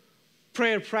normal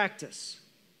prayer practice.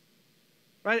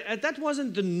 Right? That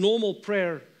wasn't the normal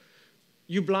prayer.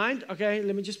 You blind? Okay,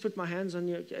 let me just put my hands on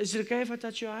you. Is it okay if I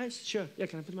touch your eyes? Sure. Yeah,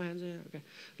 can I put my hands on you? Okay.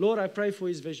 Lord, I pray for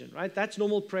his vision, right? That's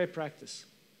normal prayer practice.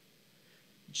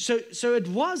 So it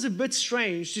was a bit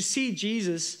strange to see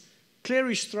Jesus clear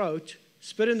his throat,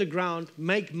 spit in the ground,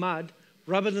 make mud,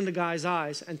 rub it in the guy's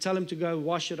eyes, and tell him to go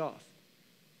wash it off.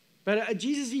 But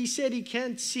Jesus, he said he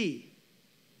can't see.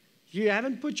 You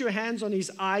haven't put your hands on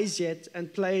his eyes yet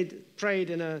and prayed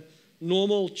in a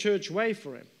normal church way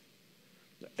for him.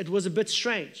 It was a bit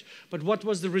strange. But what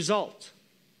was the result?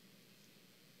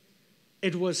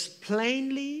 It was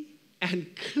plainly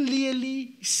and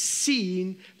clearly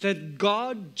seen that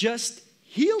God just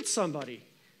healed somebody.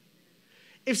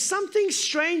 If something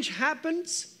strange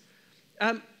happens,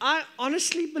 I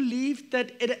honestly believe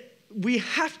that we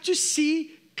have to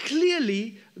see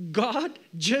clearly God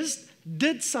just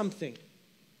did something.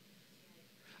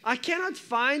 I cannot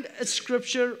find a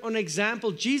scripture or an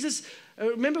example. Jesus,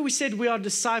 remember we said we are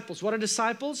disciples. What are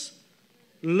disciples?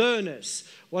 Learners.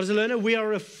 What is a learner? We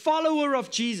are a follower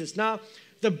of Jesus. Now,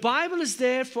 the Bible is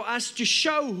there for us to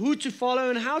show who to follow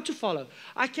and how to follow.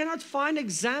 I cannot find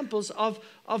examples of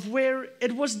where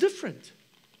it was different.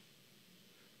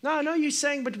 Now, I know you're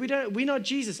saying, but we're not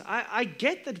Jesus. I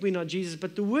get that we're not Jesus,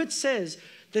 but the word says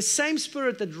the same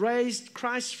Spirit that raised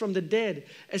Christ from the dead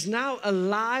is now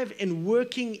alive and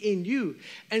working in you.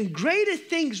 And greater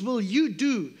things will you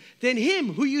do than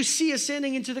him who you see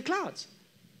ascending into the clouds.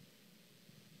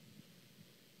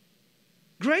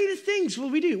 Greater things will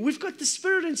we do. We've got the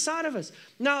Spirit inside of us.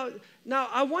 Now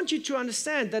I want you to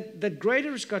understand that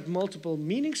greater has got multiple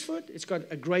meanings for it. It's got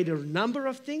a greater number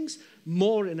of things,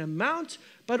 more in amount.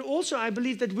 But also I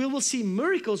believe that we will see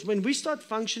miracles when we start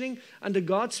functioning under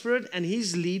God's Spirit and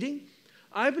his leading.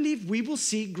 I believe we will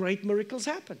see great miracles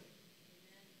happen.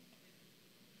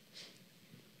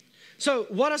 So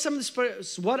what are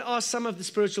some of the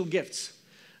spiritual gifts?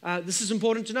 This is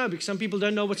important to know because some people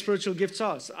don't know what spiritual gifts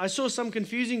are. So I saw some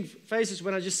confusing faces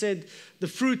when I just said the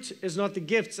fruit is not the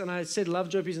gifts, and I said love,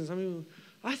 joy, peace, and some people,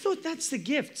 I thought that's the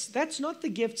gifts. That's not the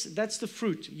gifts, that's the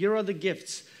fruit. Here are the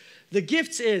gifts. The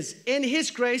gifts is, in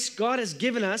his grace, God has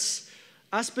given us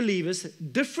believers,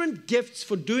 different gifts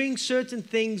for doing certain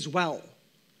things well.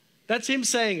 That's him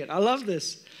saying it. I love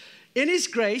this. In his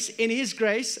grace,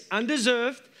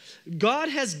 undeserved, God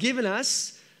has given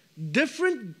us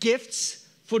different gifts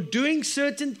for doing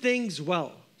certain things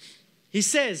well. He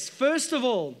says, first of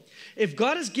all, if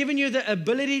God has given you the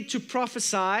ability to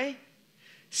prophesy,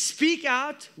 speak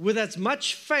out with as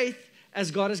much faith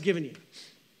as God has given you.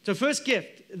 So first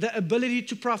gift, the ability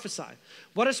to prophesy.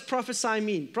 What does prophesy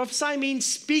mean? Prophesy means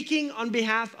speaking on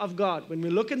behalf of God. When we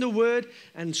look in the Word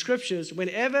and Scriptures,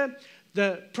 whenever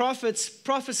the prophets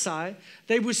prophesy,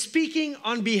 they were speaking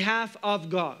on behalf of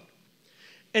God.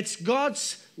 It's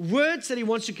God's words that he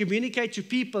wants to communicate to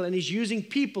people, and he's using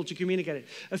people to communicate it.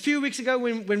 A few weeks ago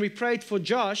when we prayed for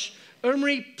Josh,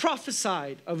 Omri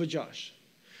prophesied over Josh.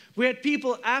 We had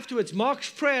people afterwards. Mark's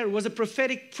prayer was a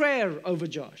prophetic prayer over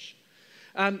Josh.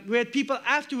 We had people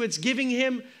afterwards giving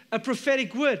him a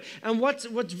prophetic word. And what's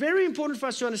very important for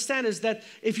us to understand is that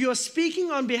if you are speaking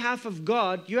on behalf of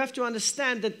God, you have to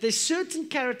understand that there's certain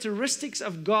characteristics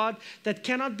of God that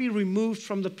cannot be removed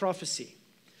from the prophecy.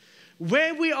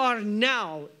 Where we are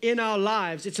now in our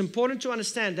lives, it's important to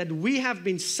understand that we have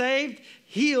been saved,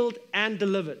 healed, and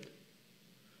delivered.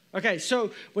 Okay,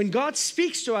 so when God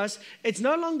speaks to us, it's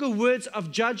no longer words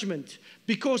of judgment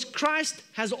because Christ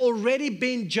has already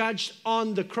been judged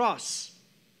on the cross.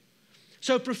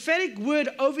 So a prophetic word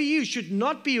over you should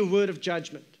not be a word of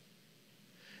judgment.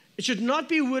 It should not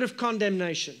be a word of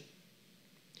condemnation.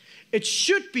 It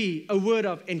should be a word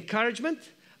of encouragement,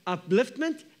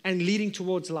 upliftment, and leading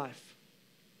towards life.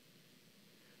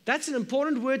 That's an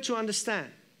important word to understand.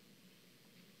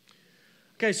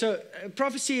 Okay, so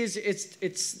prophecy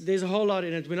there's a whole lot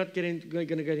in it. We're not going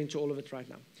to get into all of it right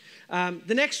now.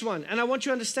 The next one, and I want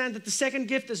you to understand that the second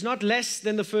gift is not less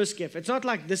than the first gift. It's not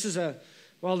like this is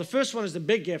well, the first one is the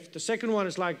big gift. The second one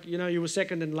is like, you were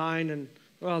second in line and,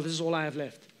 well, this is all I have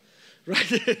left. Right?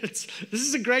 This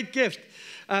is a great gift.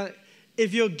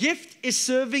 If your gift is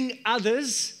serving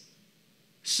others,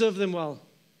 serve them well.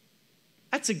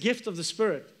 That's a gift of the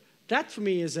Spirit. That for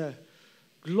me is a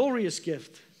glorious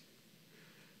gift.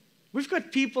 We've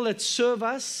got people that serve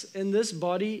us in this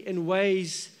body in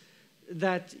ways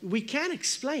that we can't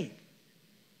explain.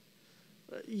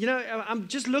 I'm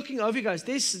just looking over you guys.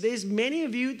 There's many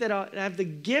of you that have the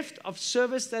gift of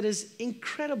service that is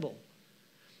incredible.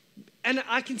 And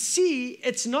I can see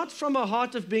it's not from a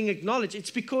heart of being acknowledged.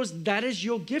 It's because that is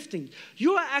your gifting.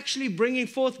 You are actually bringing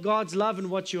forth God's love in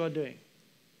what you are doing.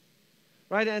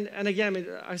 Right? And again,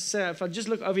 I say, if I just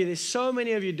look over you, there's so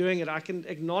many of you doing it. I can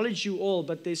acknowledge you all,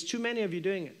 but there's too many of you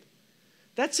doing it.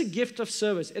 That's a gift of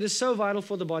service. It is so vital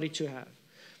for the body to have.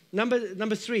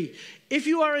 Number 3, if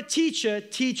you are a teacher,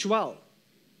 teach well.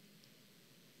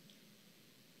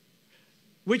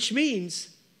 Which means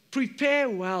prepare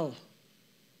well.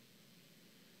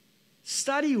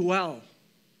 Study well.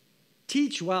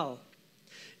 Teach well.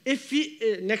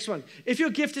 Next one. If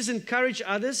your gift is encourage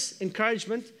others,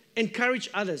 encourage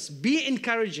others. Be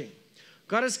encouraging.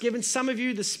 God has given some of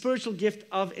you the spiritual gift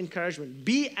of encouragement.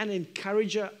 Be an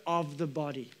encourager of the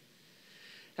body.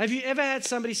 Have you ever had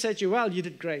somebody say to you, well, you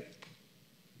did great?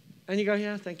 And you go,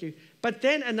 yeah, thank you. But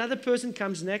then another person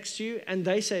comes next to you and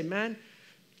they say, man,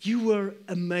 you were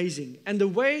amazing. And the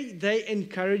way they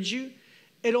encourage you,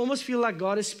 it almost feels like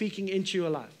God is speaking into your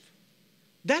life.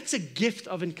 That's a gift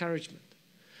of encouragement.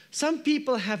 Some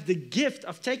people have the gift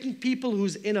of taking people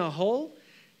who's in a hole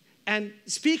and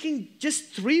speaking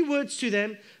just 3 words to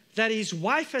them that his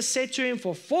wife has said to him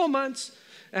for 4 months,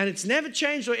 and it's never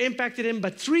changed or impacted him,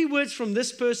 but 3 words from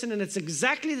this person, and it's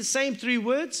exactly the same 3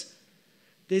 words.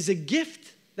 There's a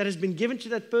gift that has been given to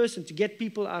that person to get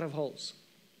people out of holes.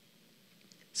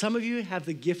 Some of you have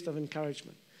the gift of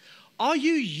encouragement. Are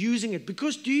you using it?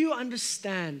 Because do you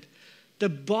understand the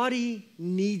body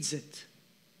needs it?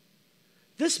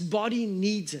 This body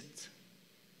needs it.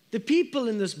 The people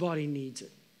in this body needs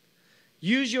it.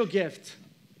 Use your gift.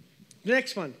 The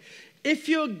next one. If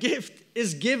your gift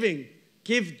is giving,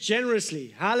 give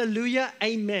generously. Hallelujah.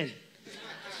 Amen.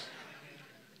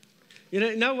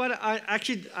 You know what? I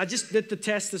just did the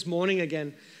test this morning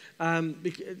again.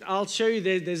 I'll show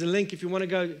you there's a link if you want to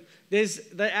go.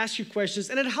 They ask you questions,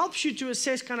 and it helps you to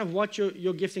assess kind of what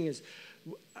your gifting is.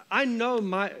 I know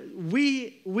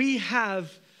we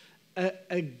have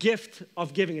a gift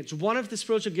of giving. It's one of the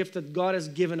spiritual gifts that God has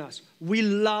given us. We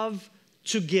love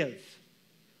to give.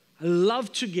 I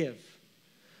love to give.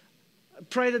 I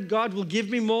pray that God will give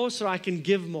me more so I can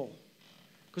give more.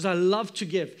 Because I love to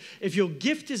give. If your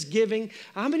gift is giving,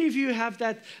 how many of you have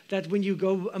that when you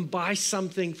go and buy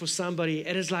something for somebody,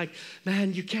 it is like,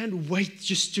 man, you can't wait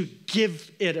just to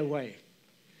give it away.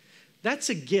 That's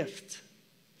a gift.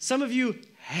 Some of you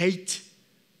hate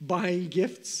buying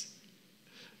gifts.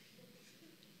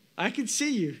 I can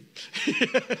see you.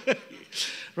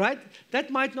 Right?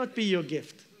 That might not be your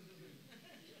gift.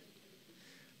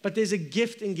 But there's a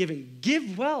gift in giving.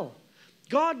 Give well.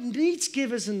 God needs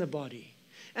givers in the body.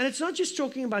 And it's not just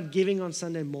talking about giving on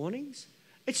Sunday mornings.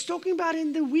 It's talking about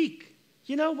in the week.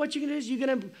 You know what you're going to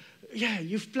do is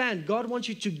you've planned. God wants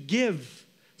you to give.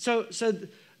 So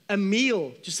a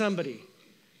meal to somebody.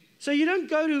 So you don't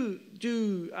go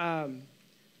to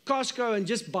Costco and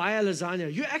just buy a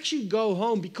lasagna. You actually go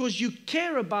home because you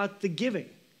care about the giving.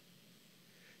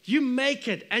 You make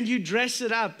it and you dress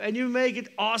it up and you make it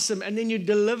awesome and then you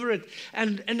deliver it.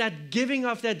 And that giving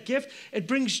of that gift, it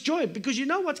brings joy because you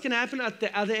know what's going to happen at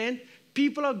the other end?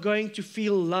 People are going to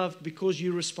feel loved because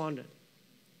you responded.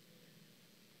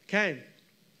 Okay.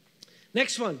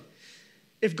 Next one.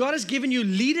 If God has given you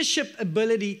leadership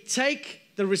ability, take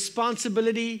the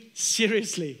responsibility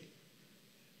seriously.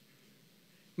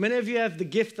 Many of you have the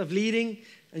gift of leading,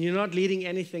 and you're not leading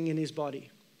anything in His body.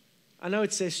 I know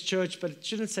it says church, but it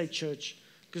shouldn't say church,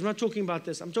 because I'm not talking about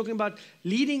this. I'm talking about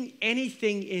leading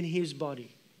anything in His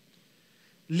body.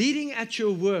 Leading at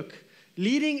your work,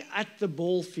 leading at the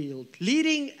ball field,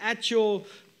 leading at your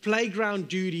playground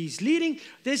duties, leading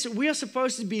this. We are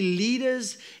supposed to be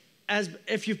leaders. As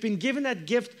if you've been given that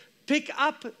gift, pick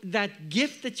up that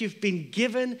gift that you've been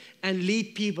given and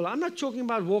lead people. I'm not talking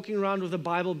about walking around with a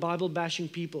Bible bashing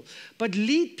people, but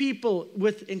lead people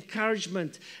with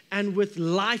encouragement and with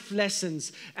life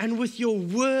lessons and with your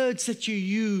words that you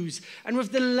use and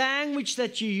with the language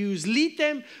that you use. Lead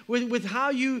them with how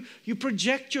you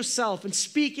project yourself and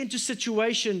speak into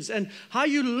situations and how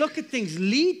you look at things.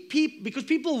 Lead people, because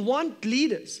people want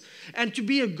leaders. And to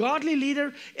be a godly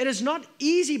leader, it is not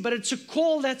easy, but it's a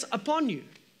call that's upon you.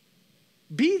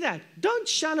 Be that. Don't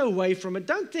shun away from it.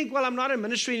 Don't think, well, I'm not in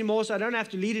ministry anymore, so I don't have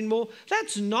to lead anymore.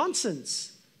 That's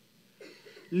nonsense.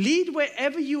 Lead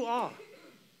wherever you are.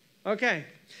 Okay.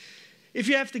 If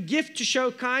you have the gift to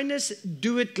show kindness,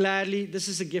 do it gladly. This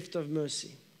is a gift of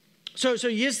mercy. So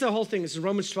here's the whole thing. It's in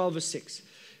Romans 12, verse 6.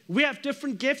 We have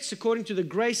different gifts according to the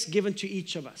grace given to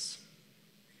each of us.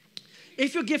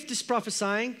 If your gift is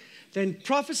prophesying, then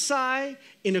prophesy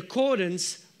in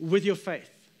accordance with your faith.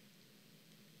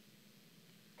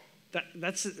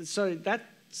 That's a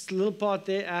little part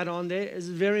there, add on there, is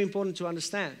very important to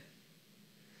understand.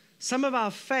 Some of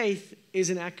our faith is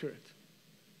inaccurate.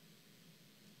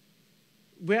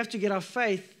 We have to get our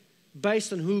faith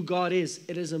based on who God is.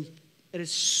 It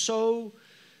is so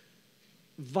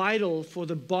vital for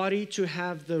the body to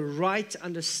have the right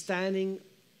understanding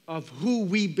of who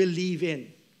we believe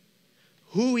in,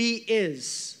 who He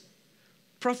is.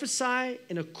 Prophesy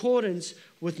in accordance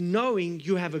with knowing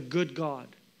you have a good God.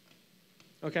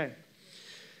 Okay.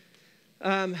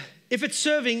 If it's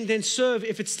serving, then serve.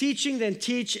 If it's teaching, then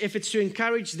teach. If it's to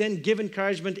encourage, then give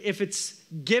encouragement. If it's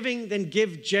giving, then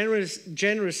give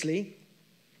generously.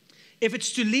 If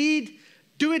it's to lead,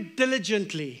 do it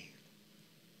diligently.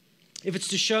 If it's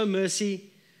to show mercy,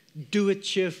 do it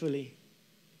cheerfully.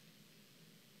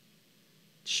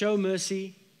 Show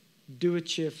mercy, do it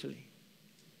cheerfully.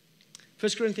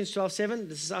 1 Corinthians 12:7,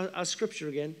 this is our scripture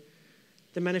again.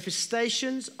 The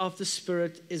manifestations of the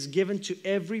Spirit is given to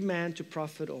every man to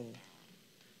profit all.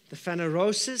 The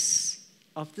phanerosis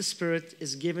of the Spirit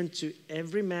is given to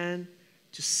every man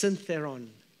to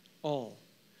syntheron all.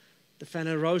 The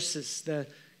phanerosis, the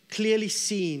clearly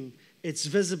seen, it's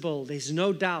visible, there's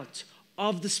no doubt,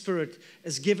 of the Spirit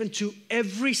is given to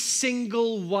every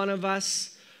single one of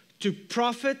us to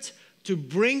profit, to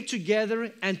bring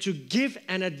together, and to give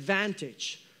an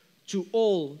advantage to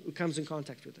all who comes in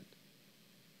contact with it.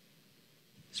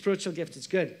 Spiritual gift, it's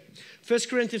good. 1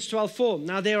 Corinthians 12:4.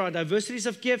 Now there are diversities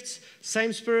of gifts,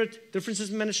 same Spirit, differences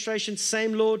in administration,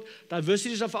 same Lord,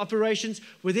 diversities of operations.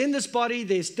 Within this body,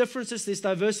 there's differences, there's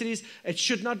diversities. It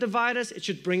should not divide us, it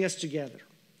should bring us together.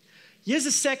 Here's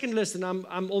the second list, and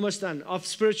I'm almost done, of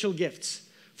spiritual gifts.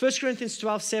 1 Corinthians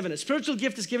 12:7. A spiritual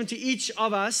gift is given to each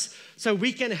of us so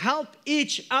we can help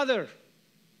each other.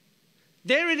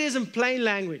 There it is in plain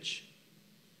language.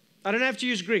 I don't have to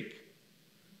use Greek.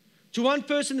 To one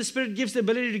person, the Spirit gives the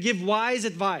ability to give wise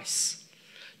advice.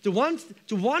 To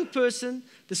one person,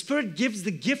 the Spirit gives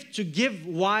the gift to give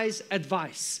wise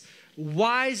advice.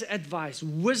 Wise advice,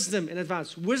 wisdom in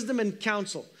advance, wisdom and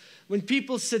counsel. When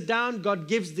people sit down, God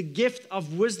gives the gift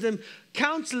of wisdom.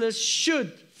 Counselors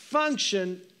should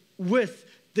function with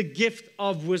the gift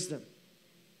of wisdom.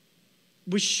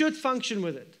 We should function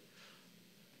with it.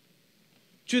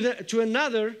 To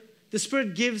another, the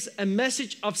Spirit gives a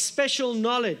message of special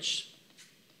knowledge.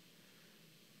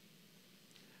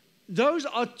 Those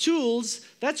are tools.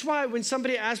 That's why when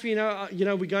somebody asks me,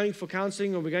 we're going for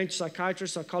counseling or we're going to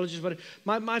psychiatrists, psychologists, whatever,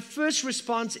 my first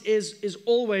response is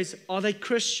always, are they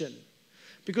Christian?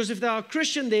 Because if they are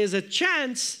Christian, there's a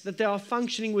chance that they are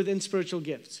functioning within spiritual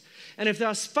gifts. And if they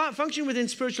are functioning within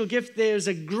spiritual gift, there's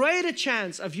a greater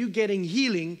chance of you getting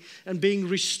healing and being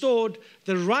restored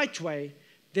the right way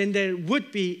than there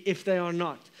would be if they are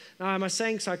not. Now, am I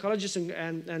saying psychologists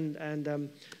and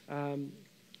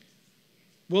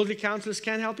worldly counselors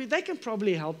can help you? They can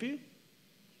probably help you.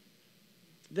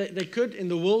 They could in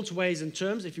the world's ways and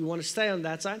terms if you want to stay on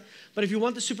that side. But if you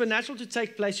want the supernatural to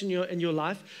take place in your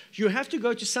life, you have to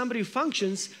go to somebody who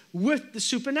functions with the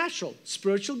supernatural,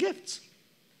 spiritual gifts.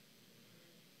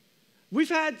 We've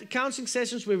had counseling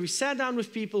sessions where we sat down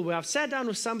with people, where I've sat down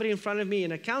with somebody in front of me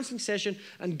in a counseling session,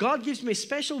 and God gives me a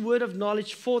special word of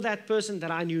knowledge for that person that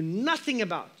I knew nothing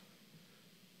about.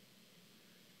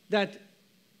 that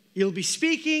he'll be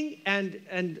speaking,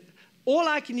 and all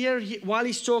I can hear while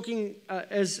he's talking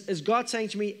is God saying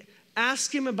to me,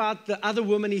 ask him about the other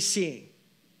woman he's seeing.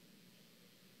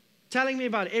 Telling me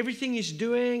about everything he's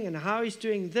doing and how he's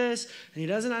doing this, and he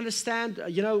doesn't understand,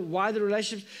 why the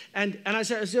relationship. And I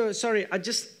said, sorry,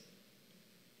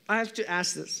 I have to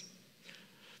ask this.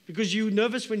 Because you're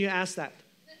nervous when you ask that.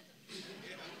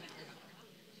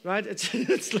 Right? I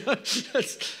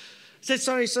said,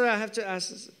 sorry, I have to ask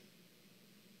this.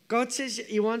 God says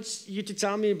he wants you to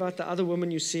tell me about the other woman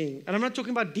you're seeing. And I'm not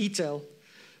talking about detail,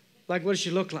 like what does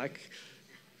she look like.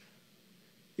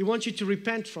 He wants you to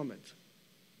repent from it.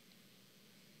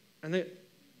 And they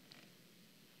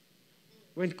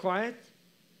went quiet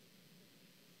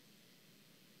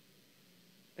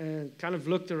and kind of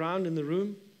looked around in the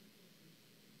room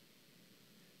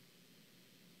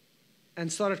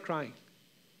and started crying.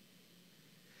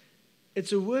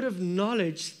 It's a word of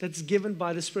knowledge that's given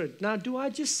by the Spirit. Now, do I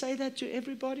just say that to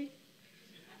everybody?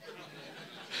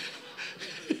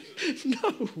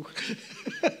 No.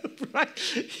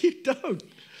 Right? You don't.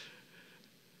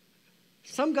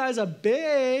 Some guys are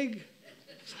big.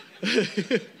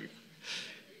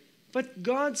 But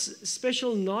God's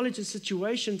special knowledge in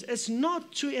situations is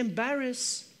not to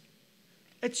embarrass.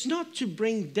 It's not to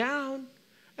bring down.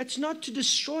 It's not to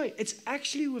destroy. It's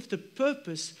actually with the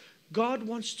purpose God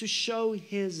wants to show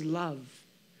his love.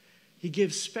 He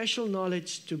gives special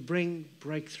knowledge to bring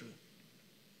breakthrough.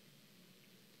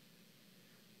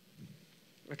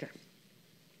 Okay.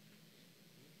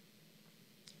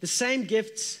 The same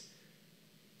gifts,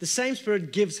 the same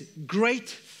Spirit gives great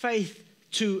faith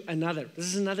to another. This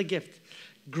is another gift.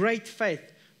 Great faith.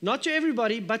 Not to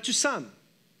everybody, but to some.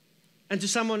 And to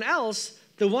someone else,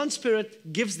 the one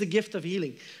Spirit gives the gift of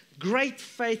healing. Great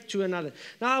faith to another.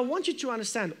 Now, I want you to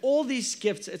understand all these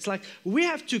gifts. It's like we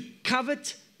have to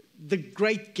covet the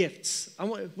great gifts.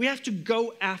 We have to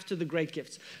go after the great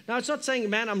gifts. Now, it's not saying,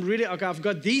 man, I've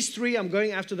got these 3, I'm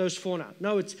going after those 4 now.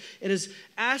 No, it is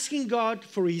asking God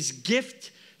for his gift,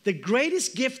 the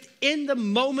greatest gift in the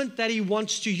moment that he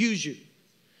wants to use you.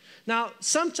 Now,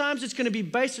 sometimes it's going to be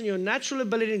based on your natural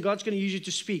ability, and God's going to use you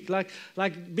to speak. Like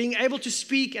being able to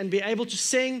speak and be able to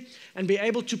sing and be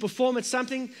able to perform at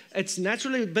something. It's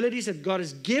natural abilities that God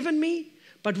has given me.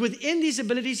 But within these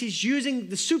abilities, he's using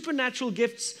the supernatural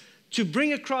gifts to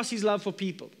bring across his love for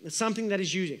people. It's something that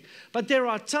he's using. But there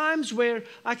are times where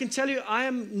I can tell you I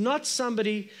am not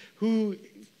somebody who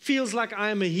feels like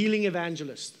I am a healing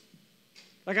evangelist.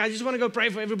 Like I just want to go pray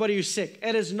for everybody who's sick.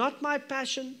 It is not my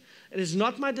passion. It is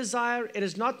not my desire. It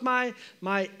is not my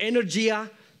energia,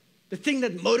 the thing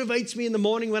that motivates me in the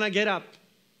morning when I get up.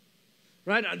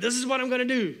 Right? This is what I'm going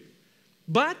to do.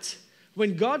 But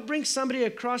when God brings somebody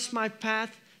across my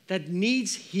path that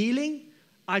needs healing,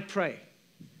 I pray.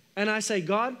 And I say,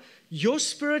 God, your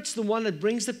Spirit's the one that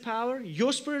brings the power.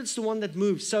 Your Spirit's the one that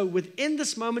moves. So within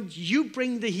this moment, you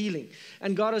bring the healing.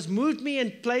 And God has moved me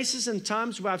in places and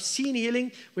times where I've seen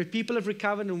healing, where people have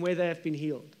recovered and where they have been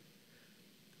healed.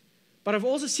 But I've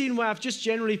also seen where I've just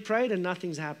generally prayed and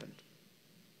nothing's happened.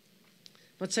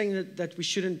 I'm not saying that we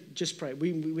shouldn't just pray.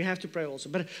 We have to pray also.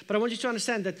 But I want you to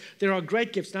understand that there are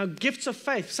great gifts. Now, gifts of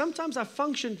faith. Sometimes I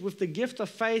functioned with the gift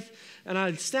of faith, and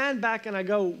I stand back and I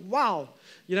go, wow.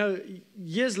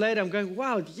 Years later, I'm going,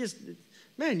 wow, yes,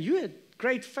 man, you had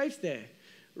great faith there.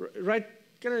 Right?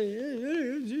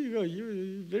 You're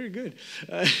very good.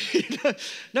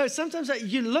 No, sometimes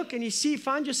you look and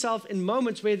find yourself in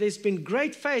moments where there's been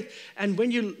great faith, and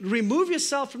when you remove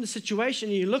yourself from the situation,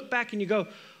 and you look back and you go,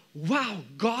 wow,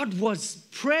 God was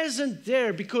present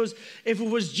there, because if it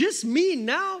was just me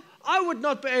now, I would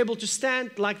not be able to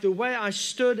stand like the way I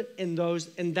stood in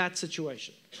that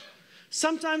situation.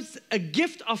 Sometimes a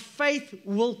gift of faith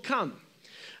will come.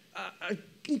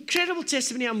 Incredible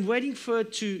testimony. I'm waiting for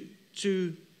it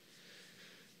to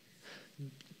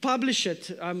publish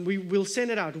it. We will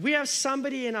send it out. We have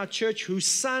somebody in our church whose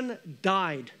son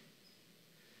died.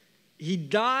 He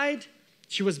died.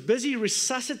 She was busy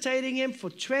resuscitating him for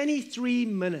 23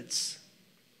 minutes.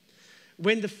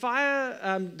 When the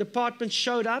fire department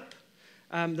showed up,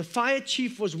 the fire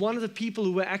chief was one of the people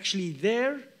who were actually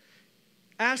there,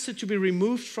 asked her to be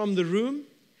removed from the room.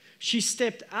 She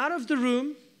stepped out of the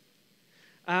room.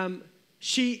 There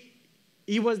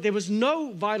was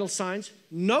no vital signs,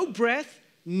 no breath,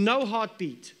 no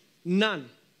heartbeat, none.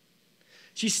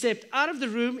 She stepped out of the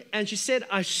room and she said,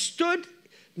 I stood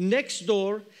next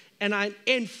door and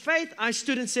in faith I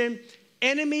stood and said,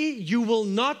 enemy, you will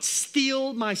not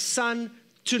steal my son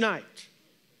tonight.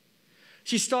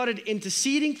 She started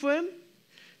interceding for him.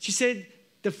 She said,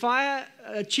 the fire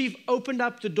chief opened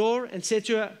up the door and said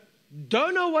to her,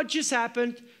 Don't know what just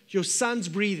happened. Your son's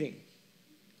breathing.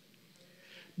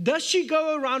 Does she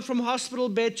go around from hospital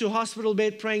bed to hospital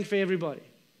bed praying for everybody?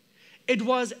 It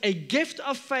was a gift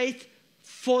of faith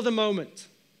for the moment.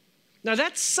 Now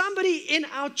that's somebody in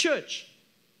our church.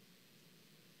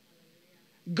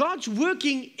 God's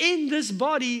working in this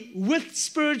body with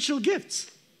spiritual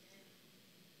gifts.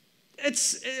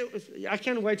 I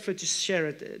can't wait for her to share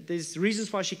it. There's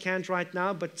reasons why she can't right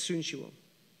now, but soon she will.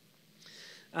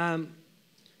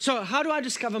 So how do I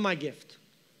discover my gift?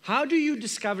 How do you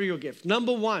discover your gift?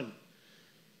 Number one,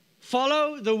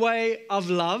 follow the way of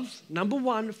love. Number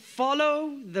one,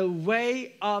 follow the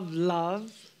way of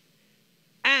love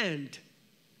and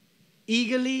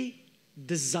eagerly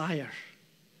desire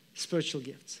spiritual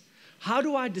gifts. How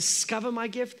do I discover my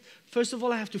gift? First of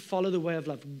all, I have to follow the way of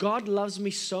love. God loves me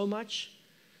so much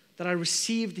that I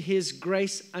received His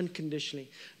grace unconditionally.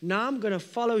 Now I'm going to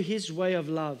follow His way of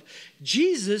love.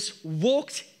 Jesus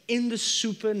walked in the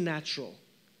supernatural.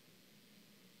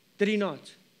 Did He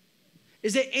not?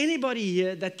 Is there anybody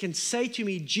here that can say to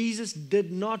me, Jesus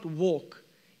did not walk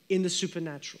in the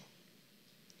supernatural?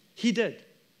 He did.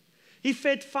 He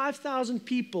fed 5,000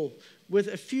 people with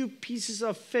a few pieces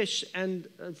of fish and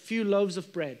a few loaves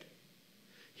of bread.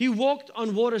 He walked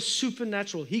on water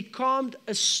supernatural. He calmed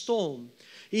a storm.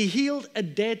 He healed a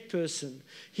dead person.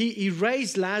 He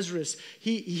raised Lazarus.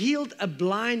 He healed a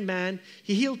blind man.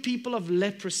 He healed people of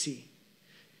leprosy.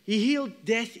 He healed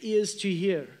deaf ears to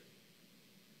hear.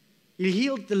 He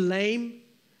healed the lame,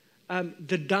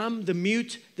 the dumb, the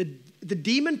mute, the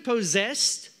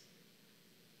demon-possessed,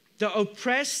 the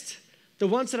oppressed, the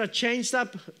ones that are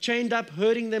chained up,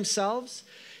 hurting themselves.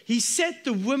 He set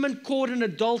the woman caught in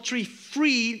adultery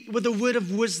free with a word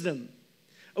of wisdom,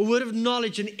 a word of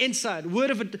knowledge and insight.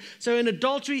 So in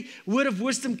adultery, word of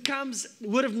wisdom comes,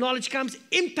 word of knowledge comes,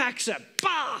 impacts her.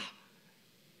 Bah!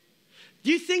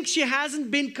 Do you think she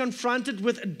hasn't been confronted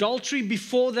with adultery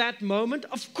before that moment?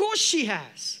 Of course she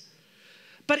has.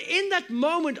 But in that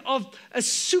moment of a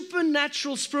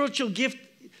supernatural spiritual gift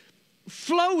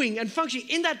flowing and functioning,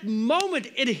 in that moment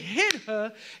it hit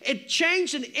her, it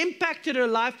changed and impacted her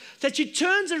life, that she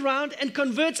turns around and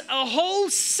converts a whole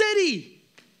city.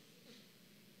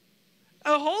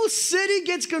 A whole city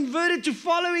gets converted to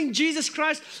following Jesus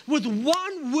Christ with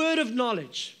one word of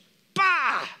knowledge.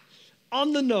 Bah!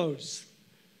 On the nose.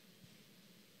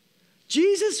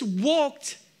 Jesus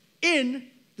walked in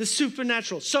the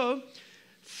supernatural. So,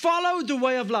 follow the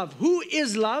way of love. Who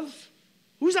is love?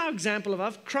 Who's our example of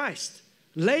love? Christ.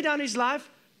 Lay down His life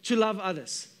to love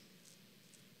others.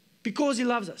 Because He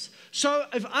loves us. So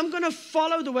if I'm going to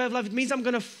follow the way of love, it means I'm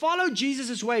going to follow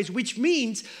Jesus' ways, which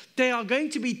means there are going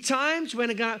to be times when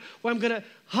I'm going to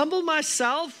humble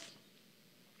myself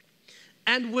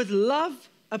and with love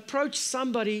approach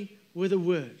somebody with a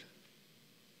word.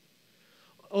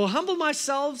 Or humble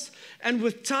myself and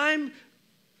with time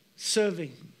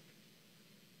serving.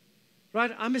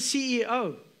 Right? I'm a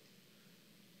CEO.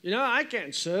 I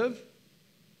can't serve.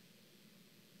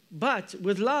 But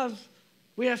with love,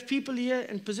 we have people here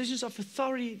in positions of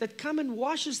authority that come and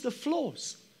washes the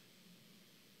floors.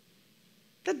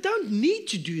 That don't need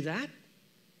to do that.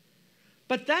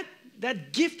 But that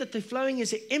gift that they're flowing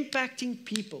is impacting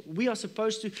people. We are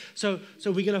supposed to. So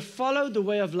we're going to follow the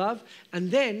way of love.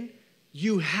 And then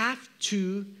you have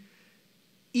to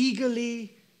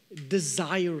eagerly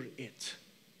desire it.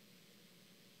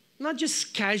 Not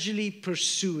just casually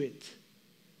pursue it.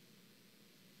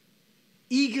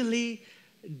 Eagerly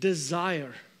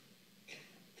desire.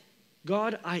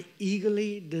 God, I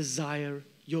eagerly desire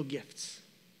your gifts.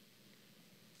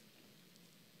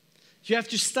 You have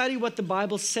to study what the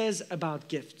Bible says about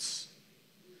gifts.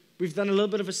 We've done a little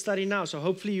bit of a study now, so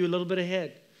hopefully you're a little bit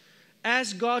ahead.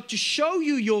 Ask God to show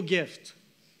you your gift.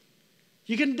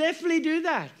 You can definitely do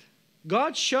that.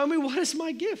 God, show me what is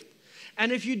my gift.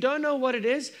 And if you don't know what it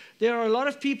is, there are a lot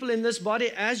of people in this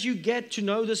body, as you get to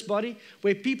know this body,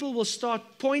 where people will start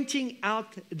pointing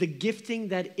out the gifting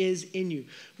that is in you.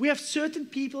 We have certain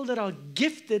people that are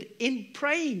gifted in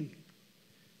praying.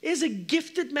 There's a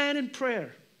gifted man in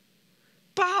prayer.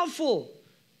 Powerful.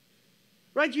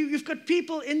 Right? You've got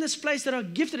people in this place that are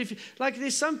gifted.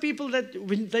 There's some people that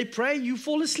when they pray, you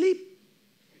fall asleep.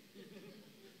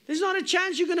 There's not a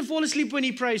chance you're going to fall asleep when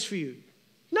he prays for you.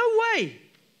 No way.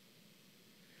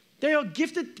 They are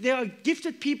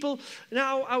gifted people.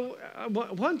 Now, I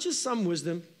want just some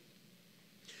wisdom.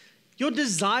 Your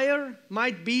desire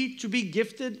might be to be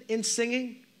gifted in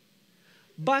singing,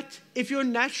 but if your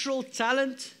natural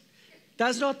talent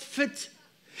does not fit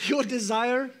your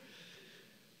desire,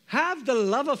 have the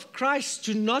love of Christ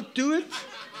to not do it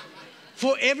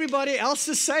for everybody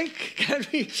else's sake.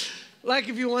 Like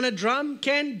if you want to drum,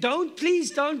 Ken,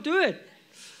 please don't do it.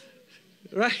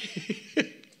 Right?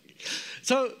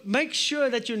 So make sure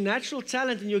that your natural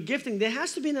talent and your gifting, there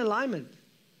has to be an alignment.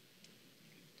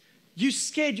 You're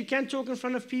scared, you can't talk in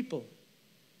front of people.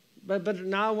 But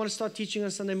now I want to start teaching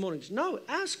on Sunday mornings. No,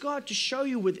 ask God to show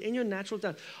you within your natural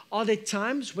talent. Are there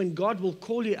times when God will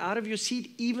call you out of your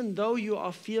seat even though you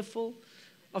are fearful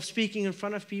of speaking in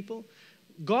front of people?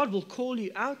 God will call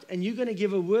you out and you're going to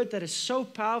give a word that is so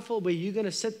powerful where you're going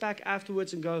to sit back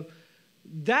afterwards and go,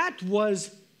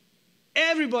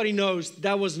 everybody knows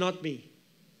that was not me.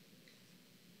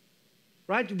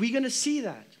 Right? We're going to see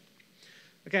that.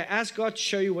 Okay, ask God to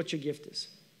show you what your gift is.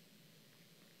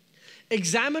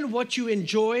 Examine what you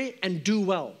enjoy and do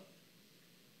well.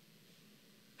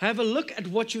 Have a look at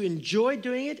what you enjoy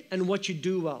doing it and what you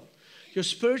do well. Your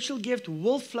spiritual gift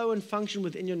will flow and function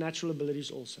within your natural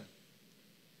abilities also.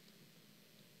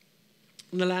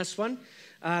 And the last one,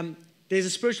 there's a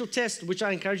spiritual test which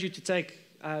I encourage you to take.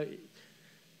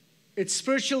 It's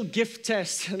spiritual gift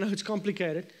test. I know it's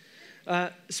complicated.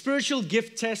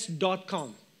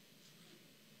 Spiritualgifttest.com.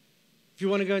 If you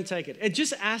want to go and take it. It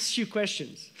just asks you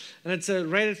questions. And it's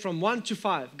rated from 1 to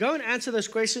 5. Go and answer those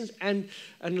questions. And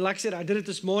like I said, I did it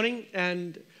this morning.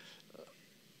 And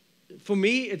for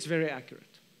me, it's very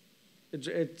accurate.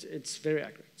 It's very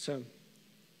accurate. So,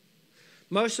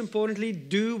 most importantly,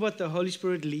 do what the Holy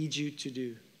Spirit leads you to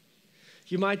do.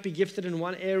 You might be gifted in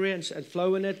one area and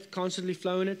flow in it, constantly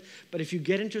flow in it. But if you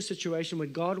get into a situation where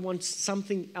God wants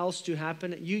something else to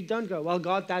happen, you don't go, well,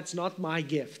 God, that's not my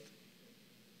gift.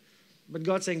 But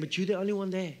God's saying, but you're the only one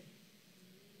there.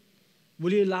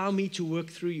 Will you allow me to work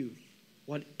through you?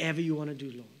 Whatever you want to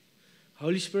do, Lord.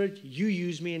 Holy Spirit, you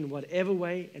use me in whatever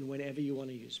way and whenever you want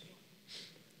to use me.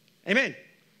 Amen.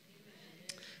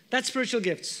 That's spiritual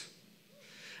gifts.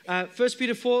 1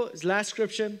 Peter 4 is last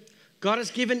scripture. God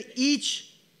has given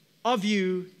each of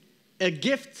you a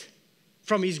gift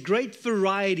from his great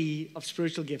variety of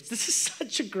spiritual gifts. This is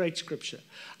such a great scripture.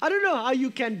 I don't know how you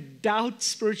can doubt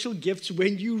spiritual gifts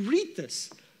when you read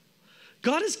this.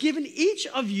 God has given each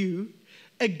of you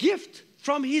a gift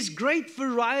from his great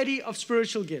variety of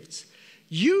spiritual gifts.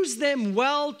 Use them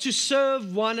well to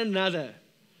serve one another.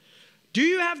 Do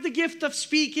you have the gift of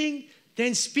speaking?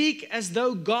 Then speak as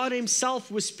though God himself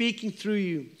was speaking through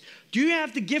you. Do you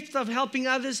have the gift of helping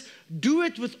others? Do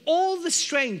it with all the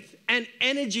strength and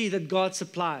energy that God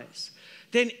supplies.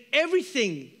 Then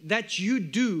everything that you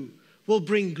do will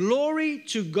bring glory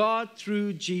to God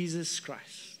through Jesus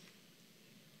Christ.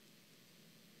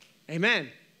 Amen.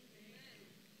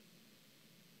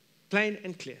 Plain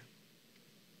and clear.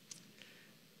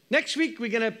 Next week, we're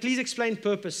going to please explain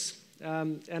purpose.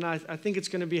 And I think it's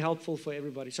going to be helpful for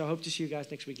everybody. So I hope to see you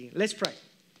guys next week again. Let's pray.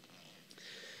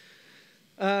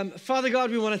 Father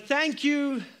God, we want to thank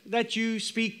you that you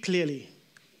speak clearly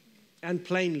and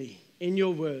plainly in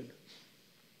your word.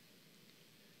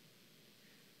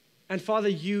 And Father,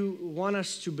 you want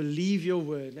us to believe your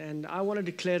word. And I want to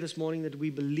declare this morning that we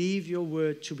believe your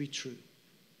word to be true.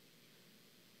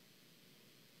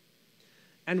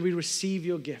 And we receive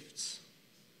your gifts.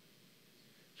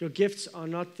 Your gifts are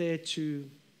not there to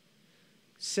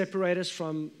separate us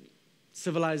from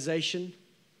civilization,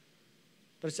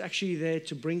 but it's actually there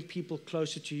to bring people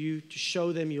closer to you, to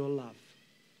show them your love.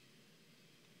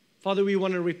 Father, we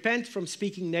want to repent from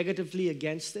speaking negatively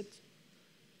against it.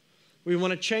 We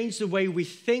want to change the way we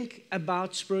think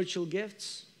about spiritual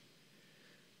gifts.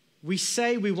 We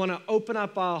say we want to open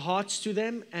up our hearts to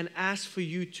them and ask for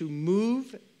you to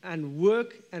move and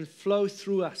work and flow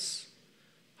through us.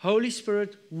 Holy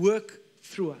Spirit, work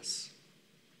through us.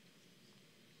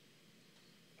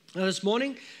 Now this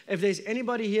morning, if there's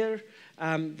anybody here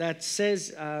that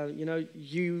says,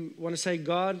 you want to say,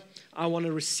 God, I want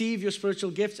to receive your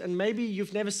spiritual gifts, and maybe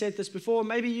you've never said this before,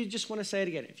 maybe you just want to say it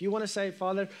again. If you want to say,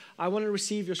 Father, I want to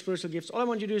receive your spiritual gifts, all I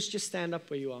want you to do is just stand up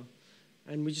where you are,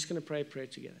 and we're just going to pray a prayer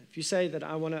together. If you say that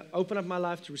I want to open up my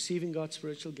life to receiving God's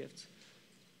spiritual gifts,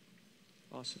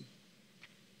 awesome.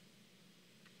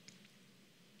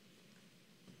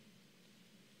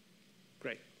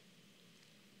 Great.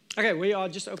 Okay, where you are,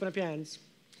 just open up your hands.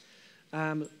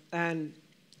 And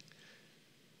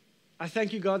I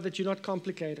thank you, God, that you're not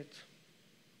complicated.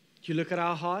 You look at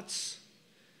our hearts.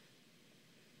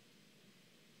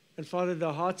 And Father,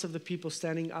 the hearts of the people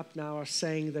standing up now are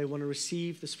saying they want to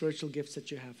receive the spiritual gifts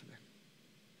that you have for them.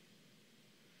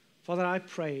 Father, I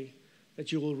pray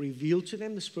that you will reveal to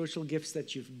them the spiritual gifts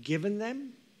that you've given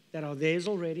them, that are theirs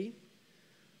already.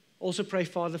 Also pray,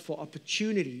 Father, for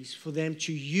opportunities for them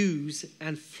to use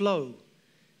and flow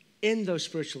in those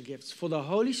spiritual gifts, for the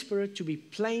Holy Spirit to be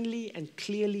plainly and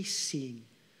clearly seen,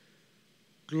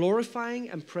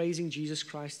 glorifying and praising Jesus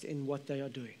Christ in what they are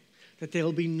doing. That there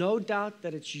will be no doubt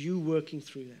that it's you working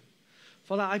through them.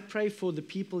 Father, I pray for the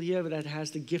people here that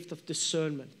has the gift of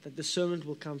discernment, that discernment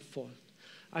will come forth.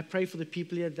 I pray for the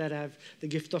people here that have the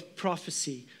gift of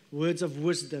prophecy, words of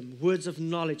wisdom, words of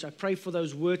knowledge. I pray for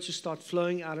those words to start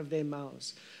flowing out of their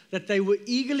mouths. That they will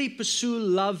eagerly pursue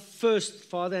love first,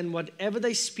 Father, and whatever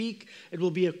they speak, it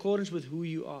will be in accordance with who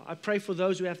you are. I pray for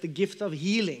those who have the gift of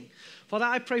healing. Father,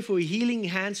 I pray for healing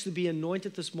hands to be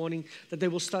anointed this morning, that they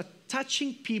will start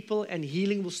touching people and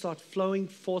healing will start flowing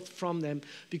forth from them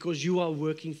because you are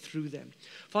working through them.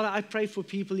 Father, I pray for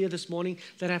people here this morning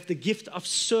that have the gift of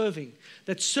serving,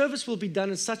 that service will be done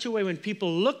in such a way when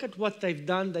people look at what they've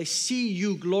done, they see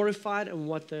you glorified in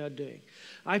what they are doing.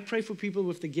 I pray for people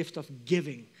with the gift of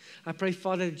giving. I pray,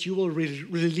 Father, that you will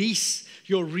release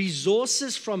your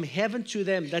resources from heaven to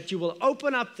them, that you will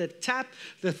open up the tap,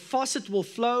 the faucet will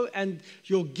flow, and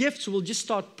your gifts will just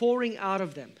start pouring out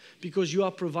of them because you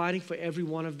are providing for every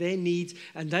one of their needs,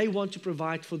 and they want to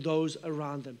provide for those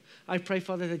around them. I pray,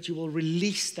 Father, that you will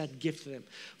release that gift to them.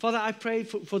 Father, I pray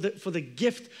for the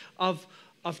gift of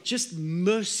just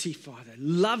mercy, Father,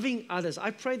 loving others. I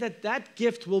pray that that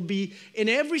gift will be in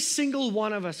every single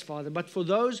one of us, Father. But for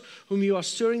those whom you are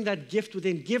stirring that gift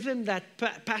within, give them that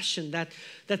passion, that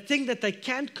thing that they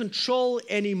can't control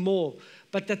anymore,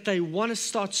 but that they want to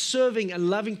start serving and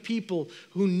loving people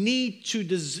who need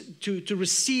to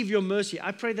receive your mercy.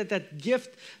 I pray that that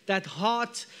gift, that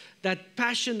heart, that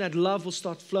passion, that love will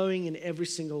start flowing in every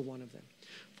single one of them.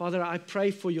 Father, I pray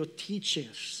for your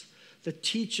teachers, the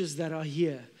teachers that are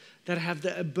here, that have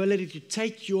the ability to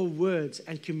take your words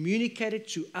and communicate it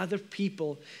to other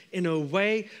people in a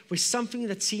way where something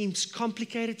that seems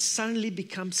complicated suddenly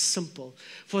becomes simple,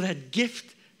 for that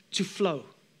gift to flow.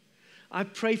 I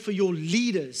pray for your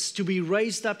leaders to be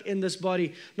raised up in this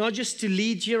body, not just to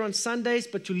lead here on Sundays,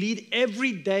 but to lead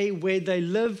every day where they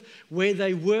live, where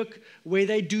they work, where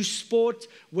they do sport,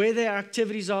 where their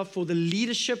activities are, for the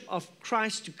leadership of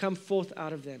Christ to come forth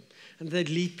out of them, and they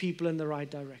lead people in the right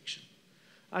direction.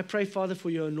 I pray, Father, for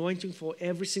your anointing for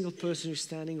every single person who's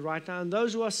standing right now. And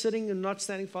those who are sitting and not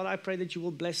standing, Father, I pray that you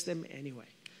will bless them anyway.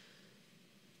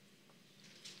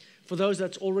 For those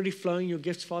that's already flowing your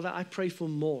gifts, Father, I pray for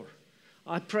more.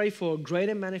 I pray for a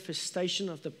greater manifestation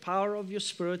of the power of your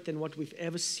Spirit than what we've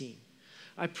ever seen.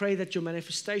 I pray that your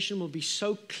manifestation will be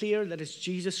so clear that it's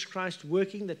Jesus Christ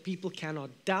working, that people cannot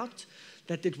doubt,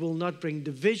 that it will not bring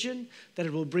division, that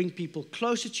it will bring people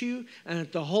closer to you, and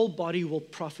that the whole body will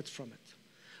profit from it.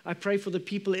 I pray for the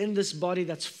people in this body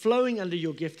that's flowing under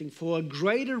your gifting, for a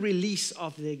greater release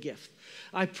of their gift.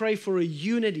 I pray for a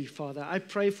unity, Father. I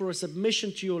pray for a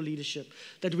submission to your leadership,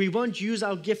 that we won't use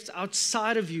our gifts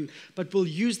outside of you, but we'll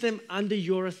use them under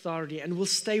your authority, and we'll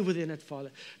stay within it, Father,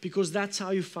 because that's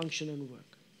how you function and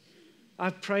work.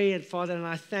 I pray it, Father,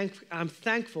 and I'm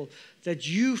thankful that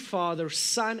you, Father,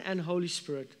 Son, and Holy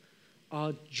Spirit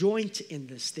are joint in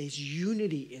this. There's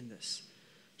unity in this.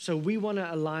 So we want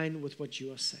to align with what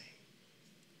you are saying.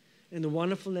 In the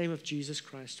wonderful name of Jesus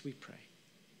Christ, we pray.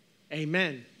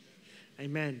 Amen.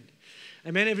 Amen.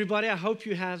 Amen, everybody. I hope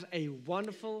you have a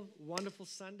wonderful, wonderful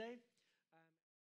Sunday.